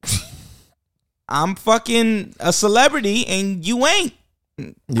 I'm fucking a celebrity and you ain't.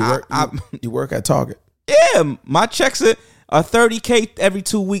 You work at Target. Yeah, my checks are $30K every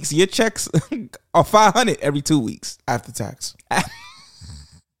 2 weeks. Your checks are $500 every 2 weeks. After tax.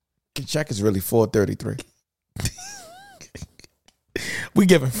 Your check is really $433. We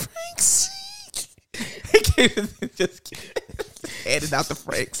giving Franks. Just handing out the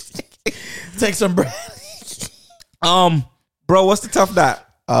Franks. Take some bread. Bro, what's the tough knot?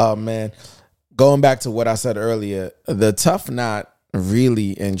 Oh man, going back to what I said earlier, the tough knot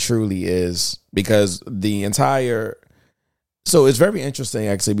really and truly is because the entire. So it's very interesting,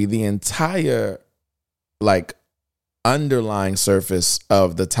 X.A.B. The entire like underlying surface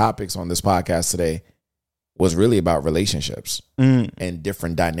of the topics on this podcast today was really about relationships and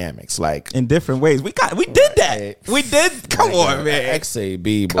different dynamics, like in different ways. We did that. We did. Come on, man.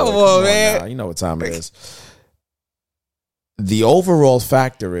 X.A.B. Come on, man. Now. You know what time it is. The overall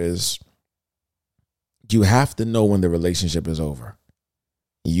factor is you have to know when the relationship is over.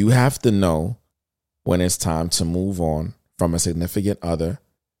 You have to know when it's time to move on from a significant other.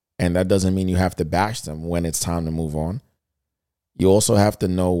 And that doesn't mean you have to bash them when it's time to move on. You also have to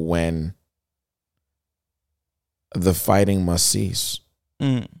know when the fighting must cease.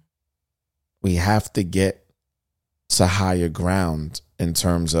 We have to get to higher ground in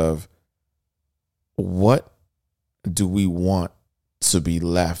terms of what do we want to be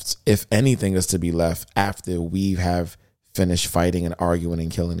left, if anything is to be left, after we have finished fighting and arguing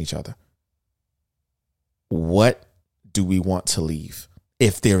and killing each other. What do we want to leave,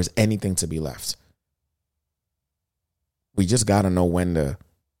 if there is anything to be left? We just got to know when to,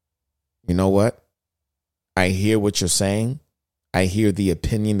 you know what? I hear what you're saying. I hear the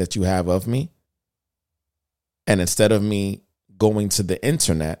opinion that you have of me. And instead of me going to the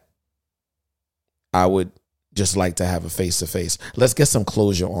internet, I would just like to have a face-to-face. Let's get some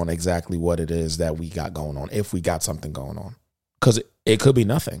closure on exactly what it is that we got going on, if we got something going on. Because it could be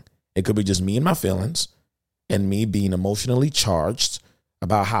nothing. It could be just me and my feelings and me being emotionally charged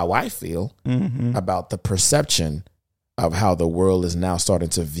about how I feel, about the perception of how the world is now starting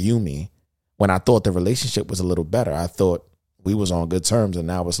to view me. When I thought the relationship was a little better, I thought we was on good terms, and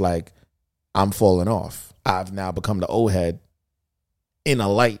now it's like I'm falling off. I've now become the old head in a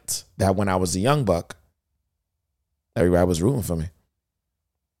light that when I was a young buck, everybody was rooting for me.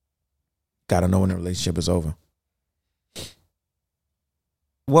 Gotta know when the relationship is over.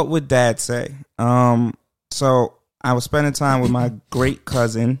 What would Dad say? So I was spending time with my great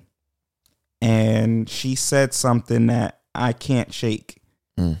cousin, and she said something that I can't shake.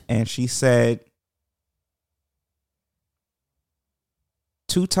 And she said,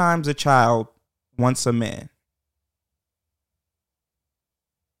 2 times a child, once a man.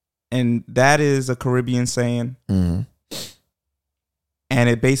 And that is a Caribbean saying. And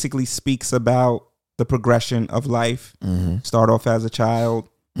it basically speaks about the progression of life. Start off as a child,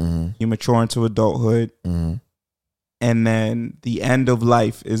 you mature into adulthood, and then the end of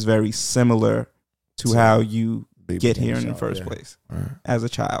life is very similar to how you get here in the first place as a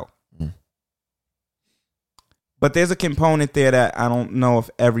child. But there's a component there that I don't know if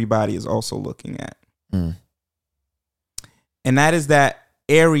everybody is also looking at. And that is that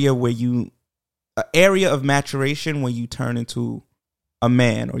area where area of maturation when you turn into a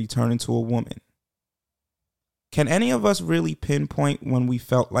man or you turn into a woman. can any of us really pinpoint when we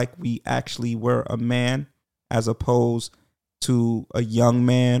felt like we actually were a man as opposed to a young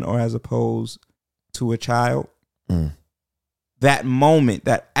man or as opposed to a child? That moment,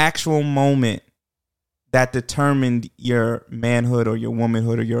 that actual moment that determined your manhood or your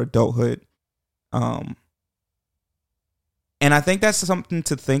womanhood or your adulthood. And I think that's something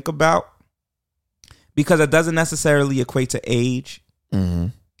to think about because it doesn't necessarily equate to age.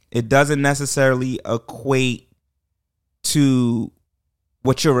 It doesn't necessarily equate to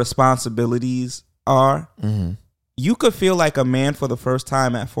what your responsibilities are. You could feel like a man for the first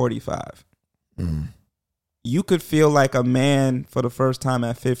time at 45. You could feel like a man for the first time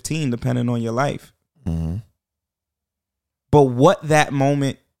at 15, depending on your life. But what that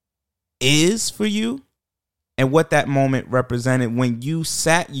moment is for you and what that moment represented when you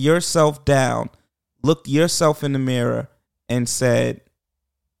sat yourself down, looked yourself in the mirror and said,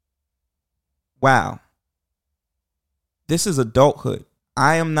 wow, this is adulthood.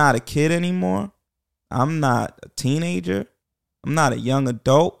 I am not a kid anymore. I'm not a teenager. I'm not a young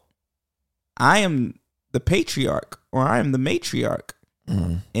adult. I am the patriarch or I am the matriarch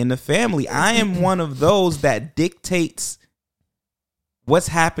in the family. I am one of those that dictates what's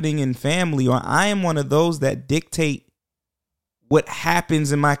happening in family, or I am one of those that dictate what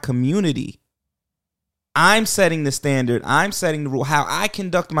happens in my community. I'm setting the standard. I'm setting the rule. How I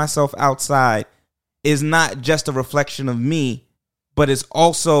conduct myself outside is not just a reflection of me, but it's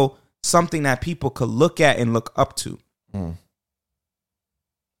also something that people could look at and look up to.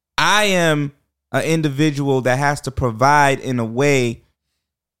 I am an individual that has to provide in a way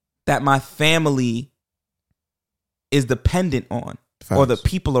that my family is dependent on. Facts. Or the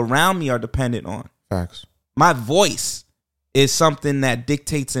people around me are dependent on. Facts. My voice is something that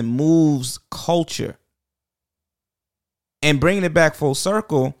dictates and moves culture. And bringing it back full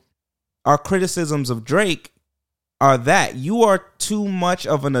circle, our criticisms of Drake are that you are too much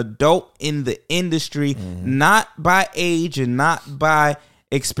of an adult in the industry, not by age and not by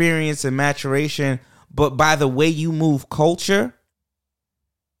experience and maturation, but by the way you move culture,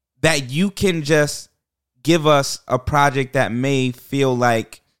 that you can just give us a project that may feel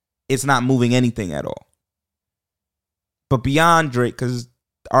like it's not moving anything at all. But beyond Drake, because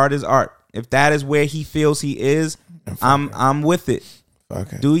art is art. If that is where he feels he is, I'm with it.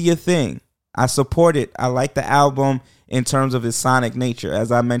 Okay. Do your thing. I support it. I like the album in terms of its sonic nature,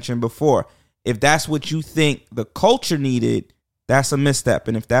 as I mentioned before. If that's what you think the culture needed, that's a misstep.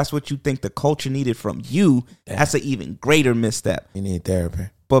 And if that's what you think the culture needed from you, that's an even greater misstep. You need therapy.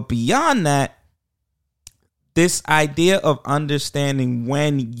 But beyond that, this idea of understanding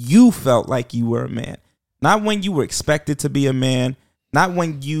when you felt like you were a man, not when you were expected to be a man, not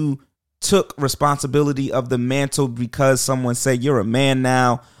when you took responsibility of the mantle because someone said you're a man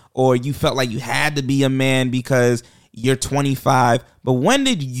now, or you felt like you had to be a man because you're 25. But when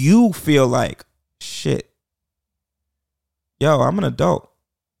did you feel like, shit, yo, I'm an adult?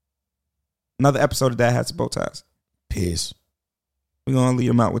 Another episode of That Has Bow Ties. Peace. We're going to lead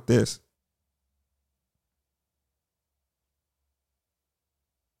them out with this.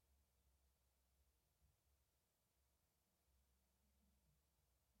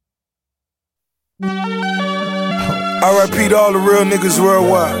 R.I.P. to all the real niggas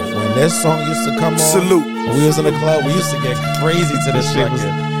worldwide. When this song used to come on, salute. When we was in the club, we used to get crazy to this record.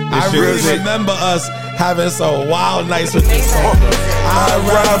 I really remember us having some wild nights with this song. I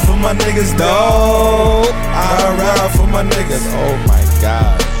ride for my niggas, dog. I ride for my niggas. Oh my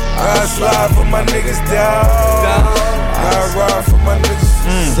God. I slide for my niggas, dog. I ride for my niggas.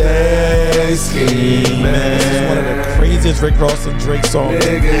 Stay scheming. One of the craziest Rick Ross and Drake songs.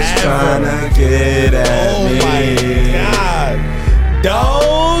 Niggas tryna get at me. Oh my God.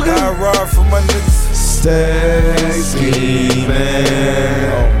 Dog. I ride for my niggas. Stay scheming.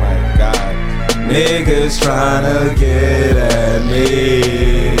 Oh my God. Niggas tryna get at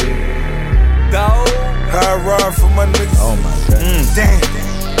me. Dog. I ride for my niggas. Oh my God.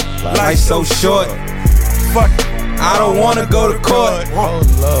 Damn. Life's so short. Fuck it. I don't wanna go to court. Oh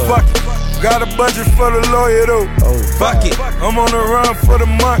Lord. Fuck it. Got a budget for the lawyer though. Oh, fuck it. I'm on the run for the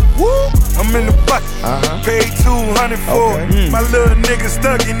month. Woo. I'm in the bucket. Paid $200 for it. My little nigga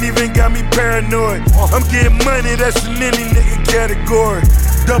stuck and even got me paranoid. I'm getting money, that's in any nigga category.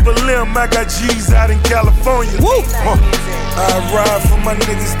 Double M, I got G's out in California. Woo. I ride for my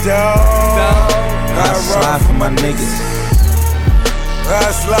niggas, dawg. I slide for my niggas.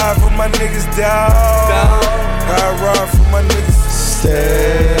 I slide for my niggas, dawg. I ride for my niggas.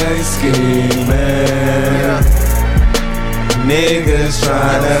 Stay scheming. Niggas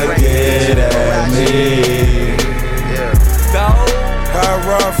tryna get at me. I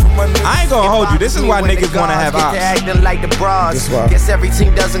ride for my I ain't gonna hold you. This is why niggas wanna have ops. Acting like the bras. Guess every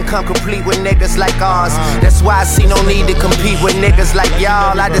team doesn't come complete with niggas like ours. That's why I see no need to compete with niggas like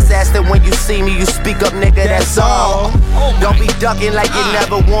y'all. I just ask that when you see me, you speak up, nigga, that's all. Don't be ducking like you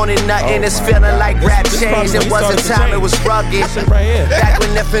never wanted nothing. It's feeling like rap changed. It wasn't time, it was rugged. Back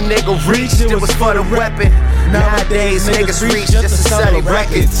when if a nigga reached, it was for the weapon. Nowadays, niggas reach just to study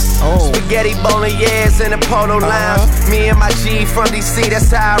records. Spaghetti bolognese in the polo lounge. Me and my G from DC,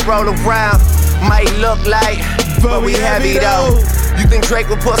 that's how I roll around. Might look like, but we heavy though. You think Drake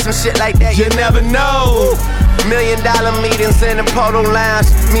would put some shit like that? You never know. $1 million meetings in the polo lounge.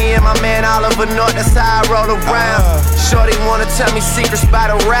 Me and my man Oliver North, that's how I roll around. Shorty wanna tell me secrets about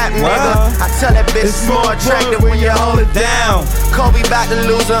a rap nigga. I tell that bitch it's more attractive when you hold it down. Kobe about to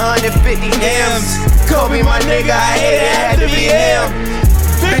lose 150 M's. Kobe my nigga, I hate it, had to be him.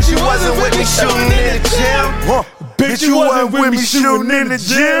 Bitch, you wasn't with me shooting in the gym. Bitch, you wasn't with me shooting in the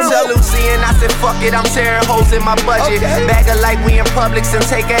gym. Tell Lucy and I said, fuck it, I'm tearing holes in my budget. Bag her like we in Publix and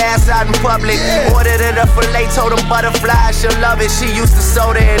take her ass out in public. Ordered it up for late, told them butterflies, she'll love it. She used to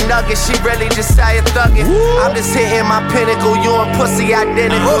soda and nuggets, she really just started thugging. I'm just hitting my pinnacle, you and pussy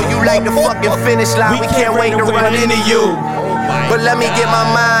identical. You like the fucking finish line, we can't wait to run into you. But let me get my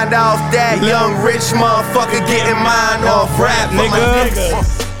mind off that young rich motherfucker getting mine off rap,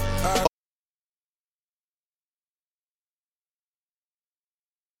 nigga.